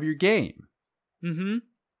inside of your game. Mm-hmm.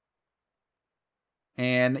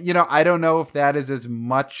 And, I don't know if that is as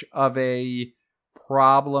much of a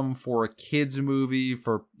problem for a kid's movie,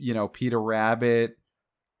 for, Peter Rabbit,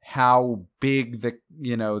 how big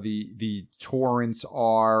the torrents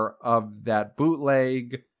are of that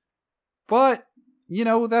bootleg. But,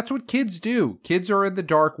 that's what kids do. Kids are in the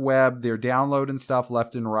dark web. They're downloading stuff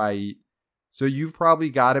left and right. So you've probably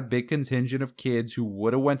got a big contingent of kids who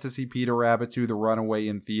would have went to see Peter Rabbit 2: The Runaway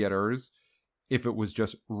in theaters if it was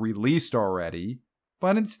just released already.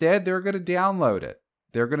 But instead, they're going to download it.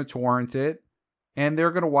 They're going to torrent it. And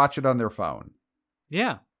they're going to watch it on their phone.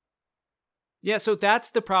 Yeah. Yeah, so that's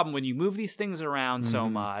the problem when you move these things around so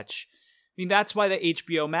much. I mean, that's why the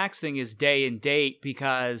HBO Max thing is day and date,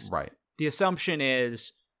 because the assumption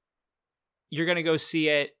is you're going to go see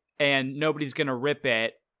it and nobody's going to rip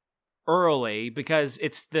it early because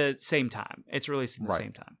it's the same time. It's released at the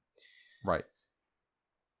same time. Right.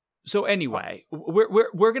 So anyway,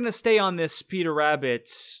 we're going to stay on this Peter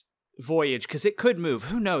Rabbit's voyage because it could move.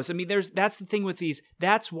 Who knows? I mean, that's the thing with these.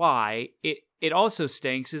 That's why it also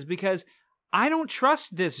stinks, is because I don't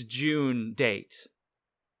trust this June date.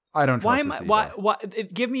 I don't trust this either. Why?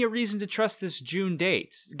 Give me a reason to trust this June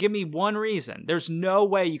date. Give me one reason. There's no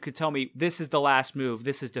way you could tell me this is the last move.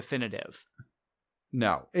 This is definitive.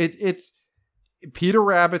 No, it's Peter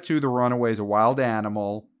Rabbit 2: The Runaway is a wild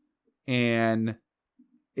animal, and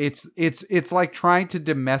it's like trying to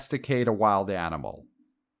domesticate a wild animal.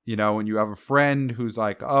 And you have a friend who's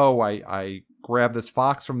like, oh, I grabbed this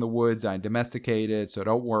fox from the woods, I domesticated it, so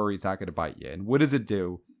don't worry, it's not going to bite you. And what does it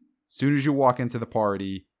do? As soon as you walk into the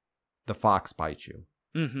party, the fox bites you.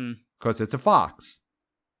 Mm-hmm. Because it's a fox.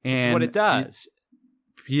 And that's what it does.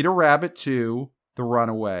 Peter Rabbit 2: The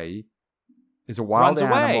Runaway is a wild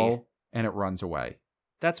animal, and it runs away.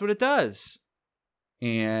 That's what it does.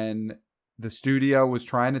 And the studio was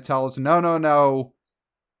trying to tell us, no.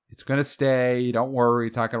 It's going to stay. Don't worry.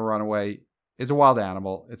 It's not going to run away. It's a wild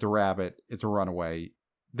animal. It's a rabbit. It's a runaway.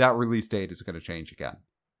 That release date is going to change again.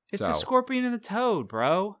 It's a scorpion and a toad,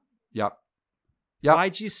 bro. Yep.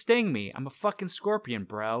 Why'd you sting me? I'm a fucking scorpion,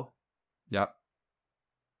 bro. Yep.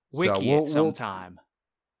 Wiki it sometime.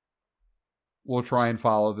 We'll try and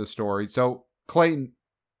follow the story. So, Clayton,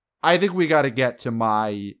 I think we got to get to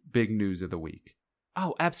my big news of the week.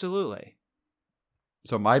 Oh, absolutely.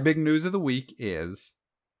 So my big news of the week is,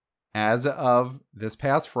 as of this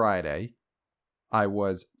past Friday, I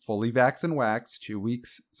was fully vaxxed and waxed, 2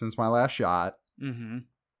 weeks since my last shot. Mm-hmm.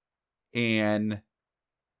 And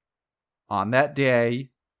on that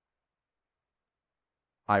day,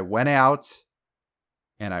 I went out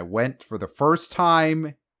and I went for the first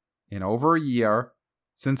time in over a year,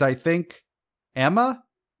 since I think Emma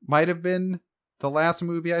might have been the last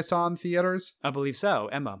movie I saw in theaters. I believe so,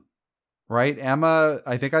 Emma. Right? Emma,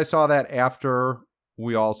 I think I saw that after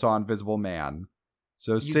we all saw Invisible Man.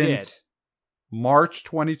 So since March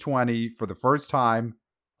 2020, for the first time,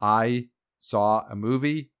 I saw a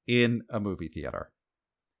movie in a movie theater.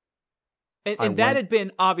 And that had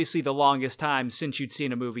been obviously the longest time since you'd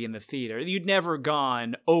seen a movie in the theater. You'd never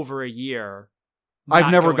gone over a year.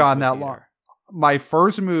 I've never gone that long. My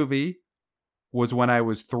first movie was when I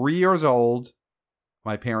was 3 years old.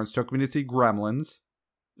 My parents took me to see Gremlins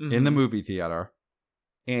in the movie theater.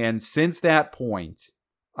 And since that point,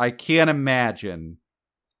 I can't imagine.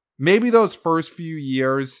 Maybe those first few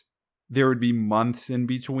years, there would be months in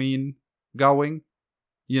between going.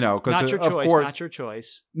 Because of course, not your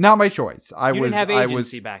choice. Not my choice. You didn't have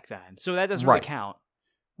agency back then, so that doesn't really count.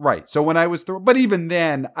 Right. So when I was but even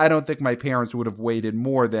then, I don't think my parents would have waited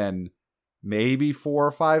more than maybe 4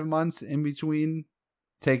 or 5 months in between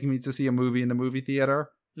taking me to see a movie in the movie theater.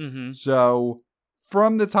 Mm-hmm. So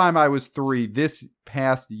from the time I was 3, this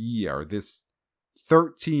past year, this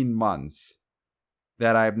 13 months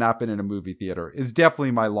that I have not been in a movie theater is definitely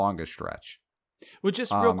my longest stretch. Well,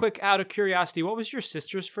 just real quick, out of curiosity, what was your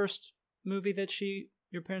sister's first movie that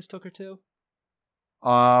your parents took her to?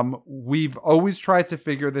 We've always tried to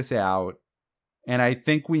figure this out, and I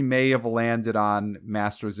think we may have landed on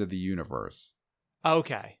Masters of the Universe.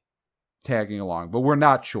 Okay. Tagging along, but we're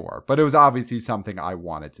not sure. But it was obviously something I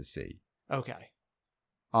wanted to see. Okay.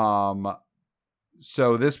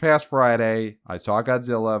 So this past Friday, I saw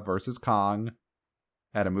Godzilla vs. Kong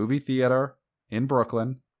at a movie theater in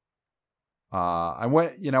Brooklyn. I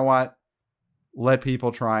went, you know what? Let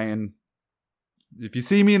people try and, if you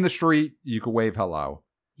see me in the street, you can wave hello.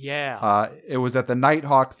 Yeah. It was at the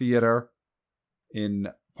Nighthawk Theater in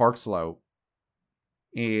Park Slope.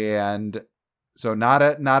 And so not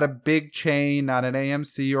a big chain, not an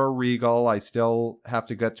AMC or Regal. I still have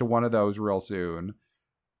to get to one of those real soon.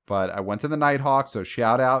 But I went to the Nighthawk, so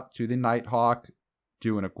shout out to the Nighthawk,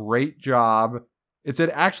 doing a great job. It's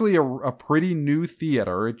actually a pretty new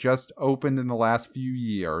theater. It just opened in the last few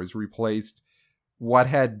years, replaced what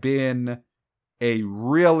had been a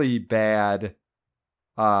really bad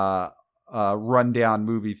rundown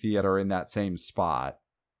movie theater in that same spot.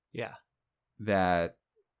 Yeah. That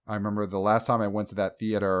I remember the last time I went to that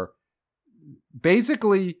theater,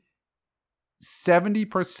 basically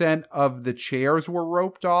 70% of the chairs were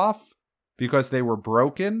roped off because they were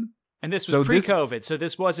broken. And this was pre-COVID, so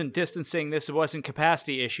this wasn't distancing, this wasn't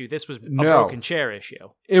capacity issue, this was a broken chair issue.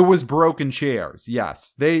 It was broken chairs,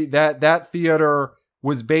 yes. That theater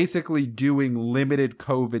was basically doing limited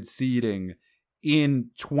COVID seating in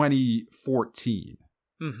 2014.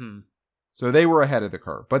 Mm-hmm. So they were ahead of the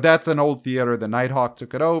curve. But that's an old theater. The Nighthawk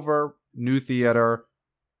took it over. New theater.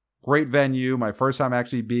 Great venue. My first time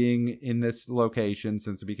actually being in this location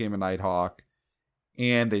since it became a Nighthawk.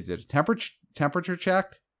 And they did a temperature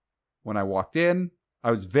check when I walked in. I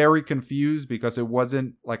was very confused because it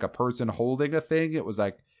wasn't like a person holding a thing. It was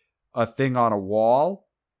like a thing on a wall.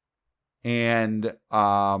 And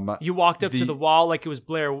you walked up to the wall like it was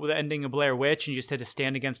the ending of Blair Witch, and you just had to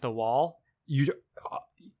stand against a wall.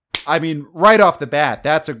 I mean, right off the bat,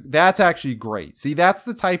 that's actually great. See, that's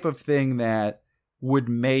the type of thing that would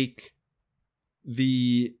make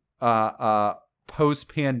the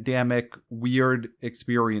post-pandemic weird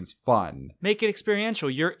experience fun. Make it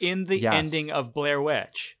experiential. You're in the ending of Blair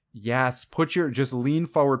Witch. Yes, just lean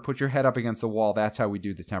forward, put your head up against the wall. That's how we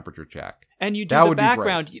do the temperature check. And you do the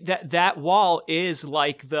background. That wall is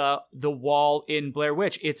like the wall in Blair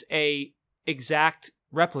Witch. It's a exact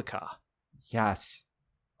replica. Yes.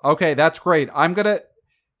 Okay, that's great. I'm gonna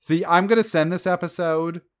send this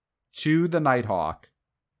episode to the Nighthawk.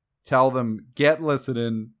 Tell them, get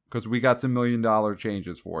listening, because we got some $1 million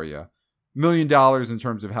changes for you. $1 million in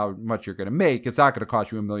terms of how much you're gonna make. It's not gonna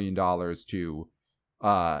cost you $1 million to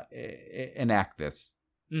enact this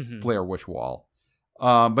Blair Witch wall.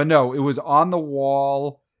 But no, it was on the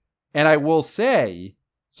wall. And I will say,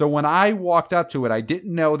 so when I walked up to it, I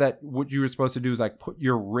didn't know that what you were supposed to do is like put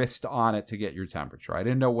your wrist on it to get your temperature. I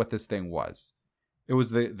didn't know what this thing was. It was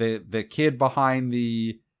the kid behind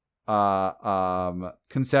the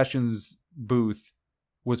concessions booth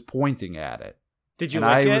was pointing at it. Did you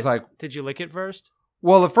lick it? Did you lick it first?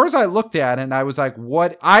 Well, at first I looked at it and I was like,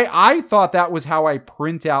 what? I thought that was how I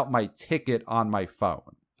print out my ticket on my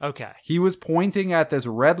phone. Okay. He was pointing at this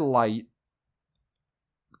red light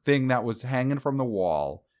thing that was hanging from the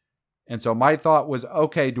wall. And so my thought was,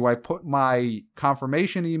 okay, do I put my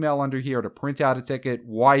confirmation email under here to print out a ticket?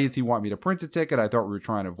 Why does he want me to print a ticket? I thought we were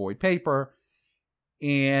trying to avoid paper.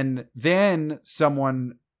 And then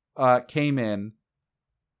someone came in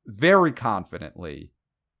very confidently,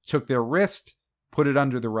 took their wrist, put it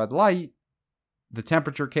under the red light, the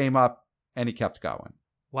temperature came up, and he kept going.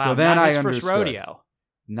 Wow, so then not his I first rodeo.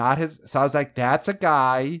 So I was like, that's a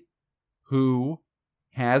guy who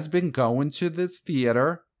has been going to this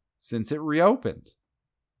theater since it reopened.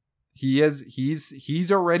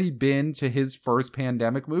 He's already been to his first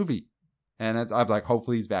pandemic movie. And I'm like,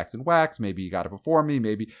 hopefully he's vaxxed and waxed. Maybe he got it before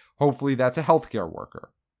me. Hopefully that's a healthcare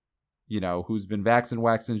worker, who's been vaxxed and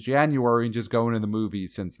waxed since January and just going to the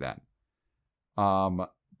movies since then.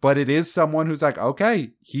 But it is someone who's like,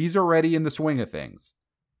 okay, he's already in the swing of things.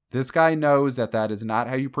 This guy knows that is not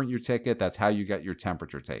how you print your ticket. That's how you get your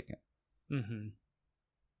temperature taken. Mm-hmm.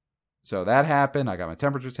 So that happened. I got my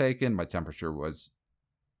temperature taken. My temperature was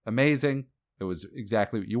amazing. It was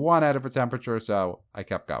exactly what you want out of a temperature, so I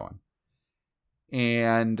kept going.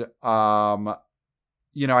 And, I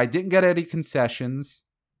didn't get any concessions.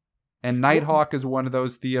 And Nighthawk is one of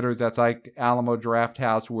those theaters that's like Alamo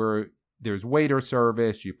Drafthouse where there's waiter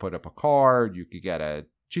service. You put up a card. You could get a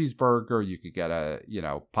cheeseburger. You could get a,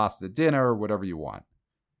 pasta dinner, whatever you want.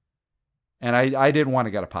 And I didn't want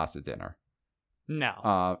to get a pasta dinner.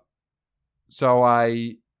 No. So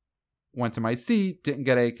I went to my seat, didn't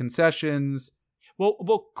get any concessions.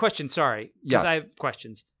 Well, question, sorry. Because I have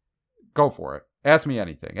questions. Go for it. Ask me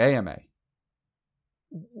anything. AMA.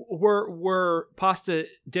 Were pasta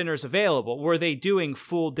dinners available? Were they doing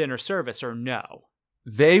full dinner service or no?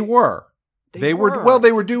 They were. They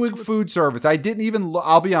were doing food service. I didn't even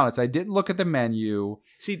I'll be honest, I didn't look at the menu.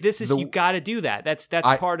 See, you got to do that. That's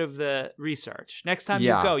part of the research. Next time you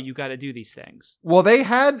go, you got to do these things. Well,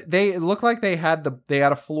 it looked like they had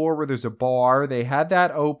a floor where there's a bar. They had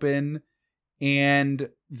that open, and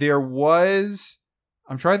there was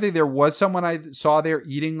someone I saw there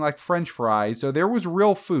eating like French fries. So there was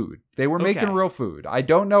real food. They were making real food. I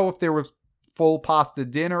don't know if there was full pasta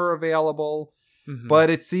dinner available. Mm-hmm. But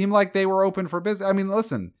it seemed like they were open for business. I mean,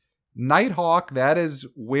 listen, Nighthawk, that is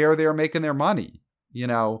where they're making their money.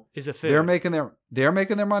 Is a food. They're making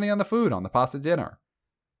their money on the food, on the pasta dinner.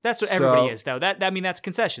 That's what everybody is, though. That's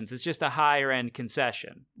concessions. It's just a higher end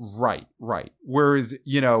concession. Right. Whereas,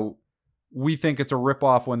 we think it's a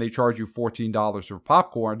ripoff when they charge you $14 for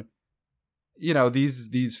popcorn.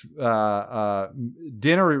 These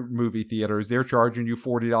dinner movie theaters, they're charging you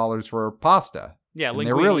 $40 for pasta. Yeah,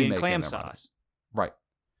 linguine and clam sauce. Right.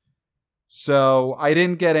 So I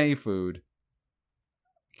didn't get any food.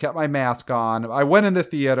 Kept my mask on. I went in the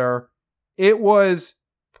theater. It was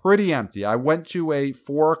pretty empty. I went to a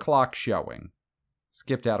 4:00 showing.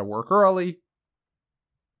 Skipped out of work early.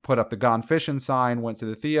 Put up the Gone Fishing sign. Went to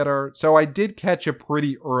the theater. So I did catch a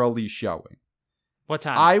pretty early showing. What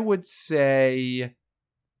time? I would say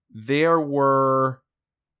there were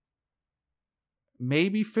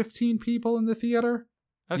maybe 15 people in the theater.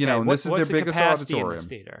 Okay. And this is their biggest auditorium. In this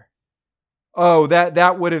theater? Oh,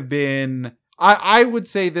 that would have been. I would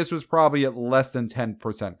say this was probably at less than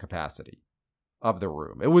 10% capacity of the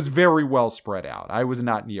room. It was very well spread out. I was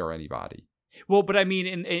not near anybody. Well, but I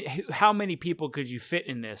mean, how many people could you fit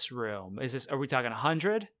in this room? Are we talking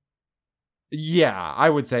 100? Yeah, I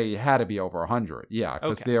would say it had to be over 100. Yeah,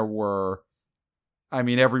 because there were. I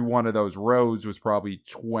mean, every one of those rows was probably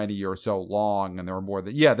 20 or so long, and there were more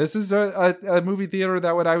than... Yeah, this is a movie theater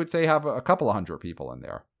that I would say have a couple of hundred people in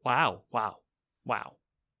there. Wow.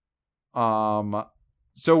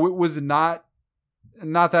 So it was not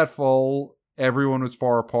that full. Everyone was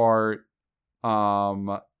far apart.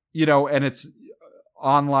 And it's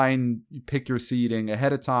online. You pick your seating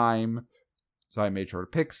ahead of time. So I made sure to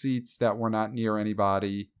pick seats that were not near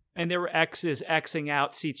anybody. And there were Xing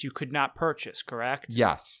out seats you could not purchase, correct?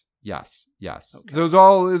 Yes. Okay. So it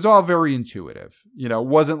was all very intuitive. It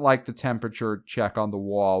wasn't like the temperature check on the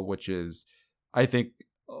wall, which is, I think,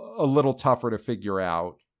 a little tougher to figure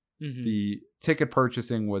out. Mm-hmm. The ticket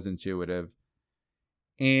purchasing was intuitive.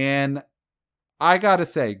 And I gotta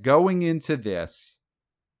say, going into this,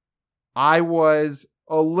 I was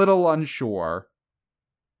a little unsure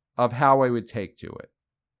of how I would take to it.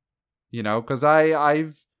 Because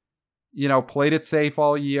I've played it safe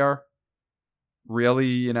all year.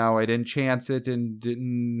 Really, I didn't chance it and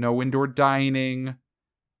no indoor dining.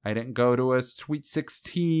 I didn't go to a Sweet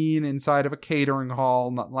 16 inside of a catering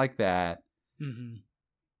hall, nothing like that. Mm-hmm.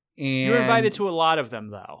 And you were invited to a lot of them,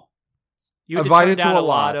 though. You had invited to turn down a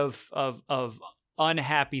lot of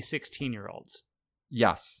unhappy 16-year-olds.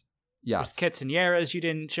 Yes. There's quinceañeras you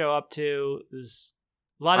didn't show up to. There's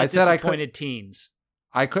a lot of disappointed teens.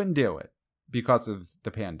 I couldn't do it. Because of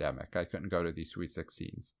the pandemic, I couldn't go to these Sweet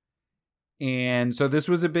 16s. And so this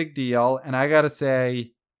was a big deal. And I got to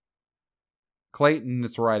say, Clayton,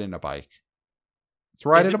 it's riding a bike. It's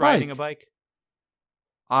riding a bike.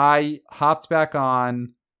 I hopped back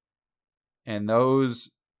on, and those,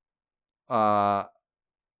 that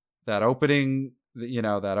opening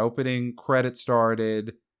credit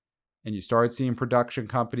started, and you started seeing production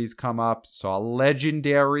companies come up. Saw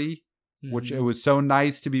Legendary, which it was so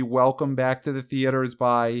nice to be welcomed back to the theaters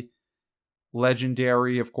by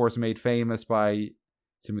Legendary, of course, made famous by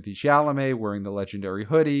Timothée Chalamet wearing the Legendary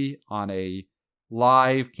hoodie on a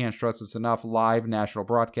can't stress this enough, live national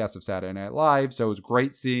broadcast of Saturday Night Live. So it was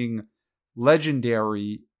great seeing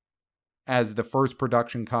Legendary as the first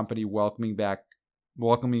production company welcoming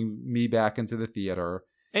me back into the theater.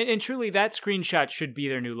 And truly, that screenshot should be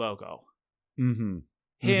their new logo. Mm-hmm.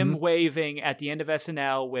 Him waving at the end of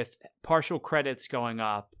SNL with partial credits going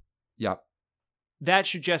up. Yep. that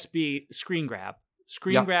should just be screen grab.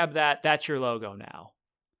 Screen grab that. That's your logo now.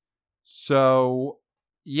 So,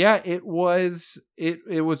 yeah, it was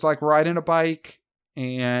like riding a bike,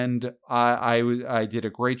 and I did a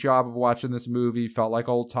great job of watching this movie. Felt like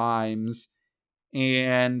old times,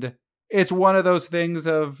 and it's one of those things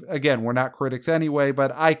of, again, we're not critics anyway,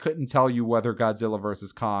 but I couldn't tell you whether Godzilla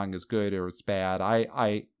vs. Kong is good or it's bad.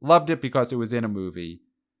 I loved it because it was in a movie.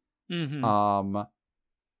 Mm-hmm.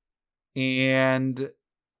 And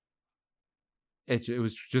it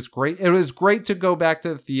was just great. It was great to go back to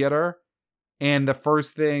the theater, and the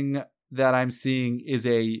first thing that I'm seeing is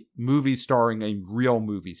a movie starring a real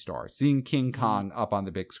movie star. Seeing King Kong up on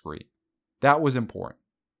the big screen. That was important.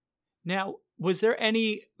 Now, was there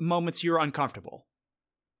any moments you were uncomfortable?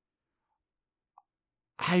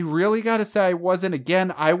 I really got to say I wasn't.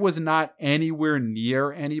 Again, I was not anywhere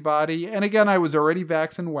near anybody. And again, I was already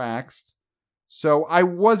vaxxed and waxed. So I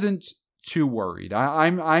wasn't too worried.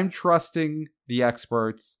 I'm trusting the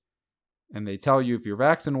experts. And they tell you if you're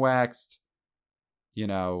vaxxed and waxed, you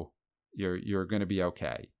know, you're going to be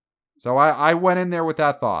okay. So I went in there with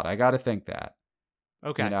that thought. I got to think that.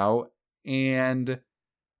 Okay. You know, and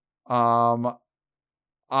I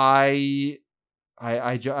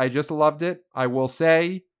just loved it. I will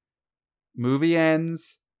say, movie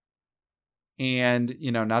ends, and,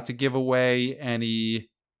 you know, not to give away any,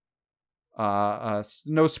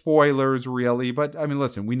 no spoilers really, but I mean,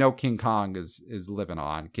 listen, we know King Kong is living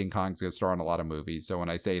on. King Kong's going to star in a lot of movies, so when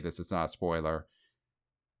I say this, it's not a spoiler.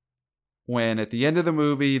 When at the end of the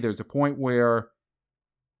movie, there's a point where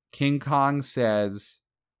King Kong says,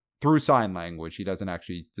 through sign language, he doesn't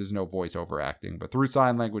actually, there's no voiceover acting, but through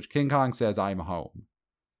sign language, King Kong says, "I'm home."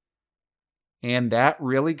 And that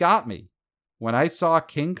really got me. When I saw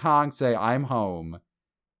King Kong say, "I'm home,"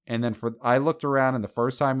 and then I looked around, and the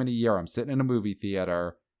first time in a year, I'm sitting in a movie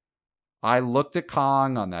theater, I looked at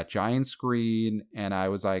Kong on that giant screen, and I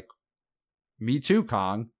was like, me too,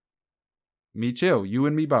 Kong. Me too. You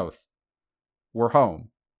and me both. We're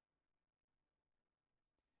home.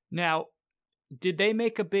 Now, did they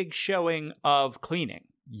make a big showing of cleaning?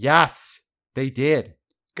 Yes, they did.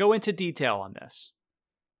 Go into detail on this.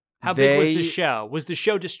 How big was the show? Was the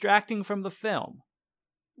show distracting from the film?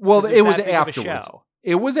 Well, it was afterwards.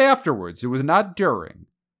 It was afterwards. It was not during.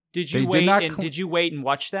 Did you wait and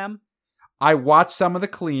watch them? I watched some of the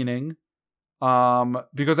cleaning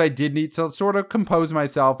because I did need to sort of compose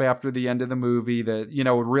myself after the end of the movie. That, you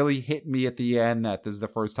know, it really hit me at the end that this is the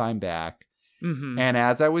first time back. Mm-hmm. And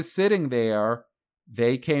as I was sitting there,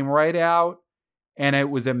 they came right out, and it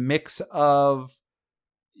was a mix of,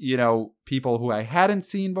 you know, people who I hadn't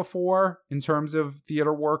seen before in terms of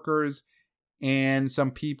theater workers, and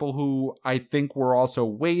some people who I think were also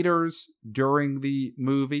waiters during the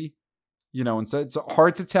movie. You know, and so it's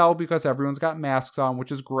hard to tell because everyone's got masks on,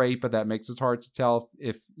 which is great, but that makes it hard to tell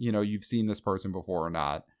if you know, you've seen this person before or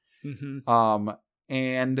not. Mm-hmm.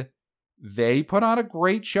 And they put on a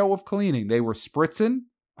great show of cleaning. They were spritzing.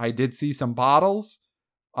 I did see some bottles.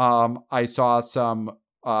 I saw some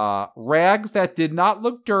rags that did not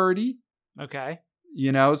look dirty. Okay.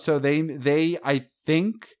 You know, so they I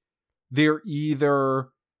think they're either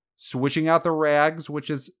switching out the rags,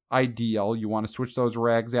 which is ideal. You want to switch those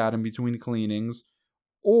rags out in between cleanings,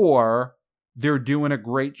 or they're doing a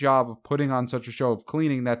great job of putting on such a show of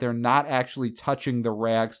cleaning that they're not actually touching the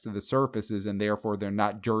rags to the surfaces, and therefore they're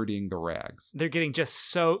not dirtying the rags. They're getting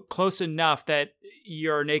just so close enough that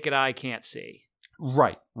your naked eye can't see.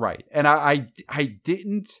 Right. And I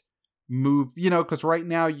didn't move, you know, because right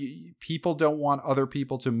now people don't want other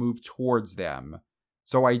people to move towards them.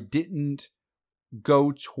 So I didn't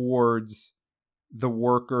go towards the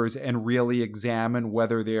workers and really examine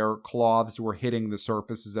whether their cloths were hitting the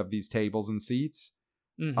surfaces of these tables and seats.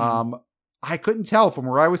 Mm-hmm. I couldn't tell from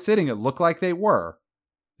where I was sitting. It looked like they were.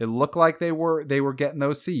 It looked like they were getting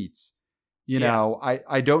those seats. You know,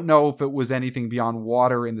 I don't know if it was anything beyond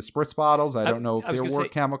water in the spritz bottles. I don't know if there were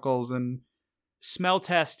chemicals and... Smell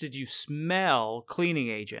test, did you smell cleaning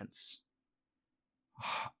agents?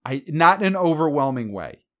 Not in an overwhelming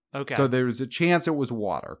way. Okay. So there's a chance it was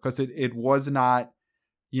water, because it was not,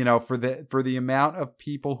 you know, for the amount of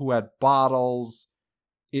people who had bottles,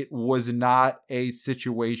 it was not a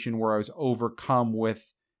situation where I was overcome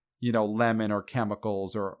with, you know, lemon or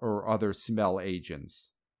chemicals or other smell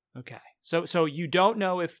agents. Okay. So you don't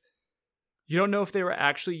know if they were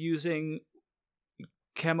actually using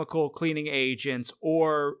chemical cleaning agents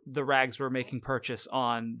or the rags were making purchase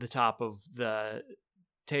on the top of the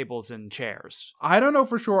tables and chairs. I don't know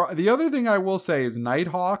for sure. The other thing I will say is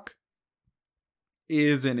Nighthawk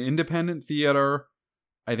is an independent theater.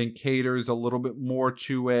 I think caters a little bit more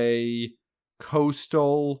to a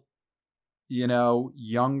coastal,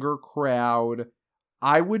 younger crowd.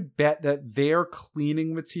 I would bet that their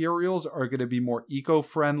cleaning materials are going to be more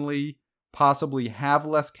eco-friendly, possibly have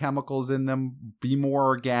less chemicals in them, be more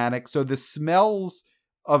organic. So the smells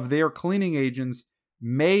of their cleaning agents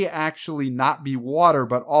may actually not be water,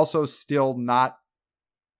 but also still not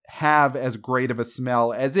have as great of a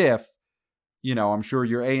smell as if, I'm sure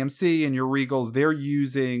your AMC and your Regals, they're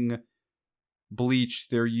using bleach,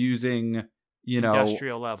 they're using,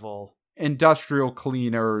 industrial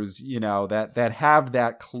cleaners, that have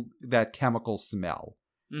that chemical smell.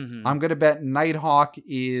 Mm-hmm. I'm going to bet Nighthawk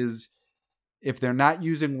is, if they're not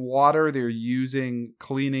using water, they're using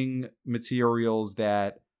cleaning materials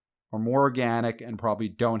that are more organic and probably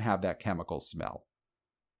don't have that chemical smell.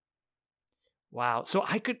 Wow. So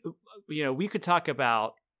we could talk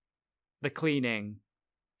about the cleaning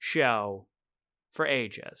show for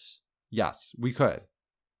ages. Yes, we could.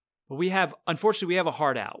 But unfortunately, we have a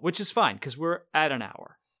hard out, which is fine because we're at an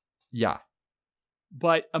hour. Yeah.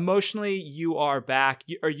 But emotionally, you are back.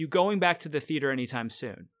 Are you going back to the theater anytime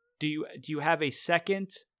soon? Do you have a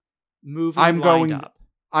second movie lined up?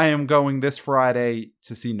 I am going this Friday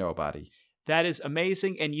to see Nobody. That is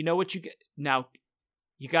amazing. And you know what you get? Now,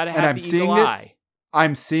 you got to have the eagle eye.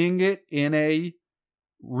 I'm seeing it in a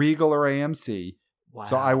Regal or AMC. Wow.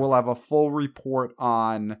 So I will have a full report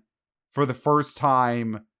on, for the first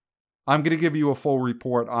time, I'm going to give you a full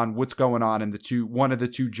report on what's going on in one of the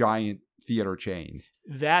two giant theater chains.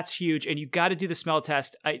 That's huge. And you got to do the smell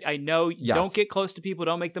test. I know you don't get close to people.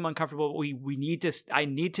 Don't make them uncomfortable. I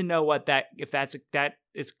need to know if that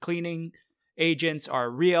is cleaning agents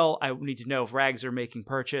are real. I need to know if rags are making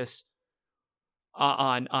purchase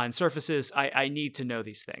on surfaces. I need to know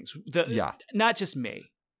these things. Not just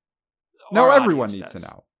me. No, everyone needs to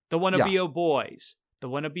know. The Wannabe boys, the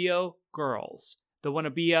Wannabe girls, the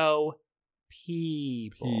Wannabe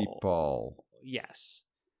people. Yes.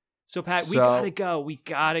 So, Pat, we gotta go. We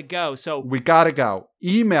gotta go.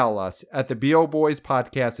 Email us at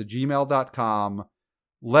theboboyspodcast@gmail.com.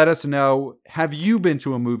 Let us know, have you been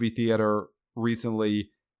to a movie theater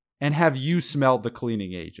recently? And have you smelled the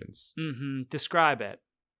cleaning agents? Mm-hmm. Describe it.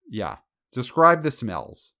 Yeah. Describe the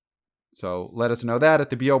smells. So let us know that at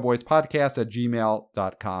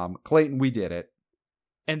theboboyspodcast@gmail.com. Clayton, we did it.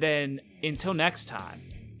 And then until next time,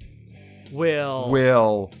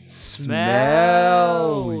 we'll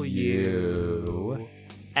smell you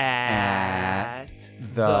at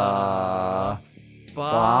the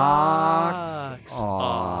box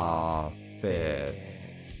office.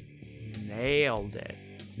 Nailed it.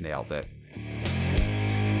 Nailed it.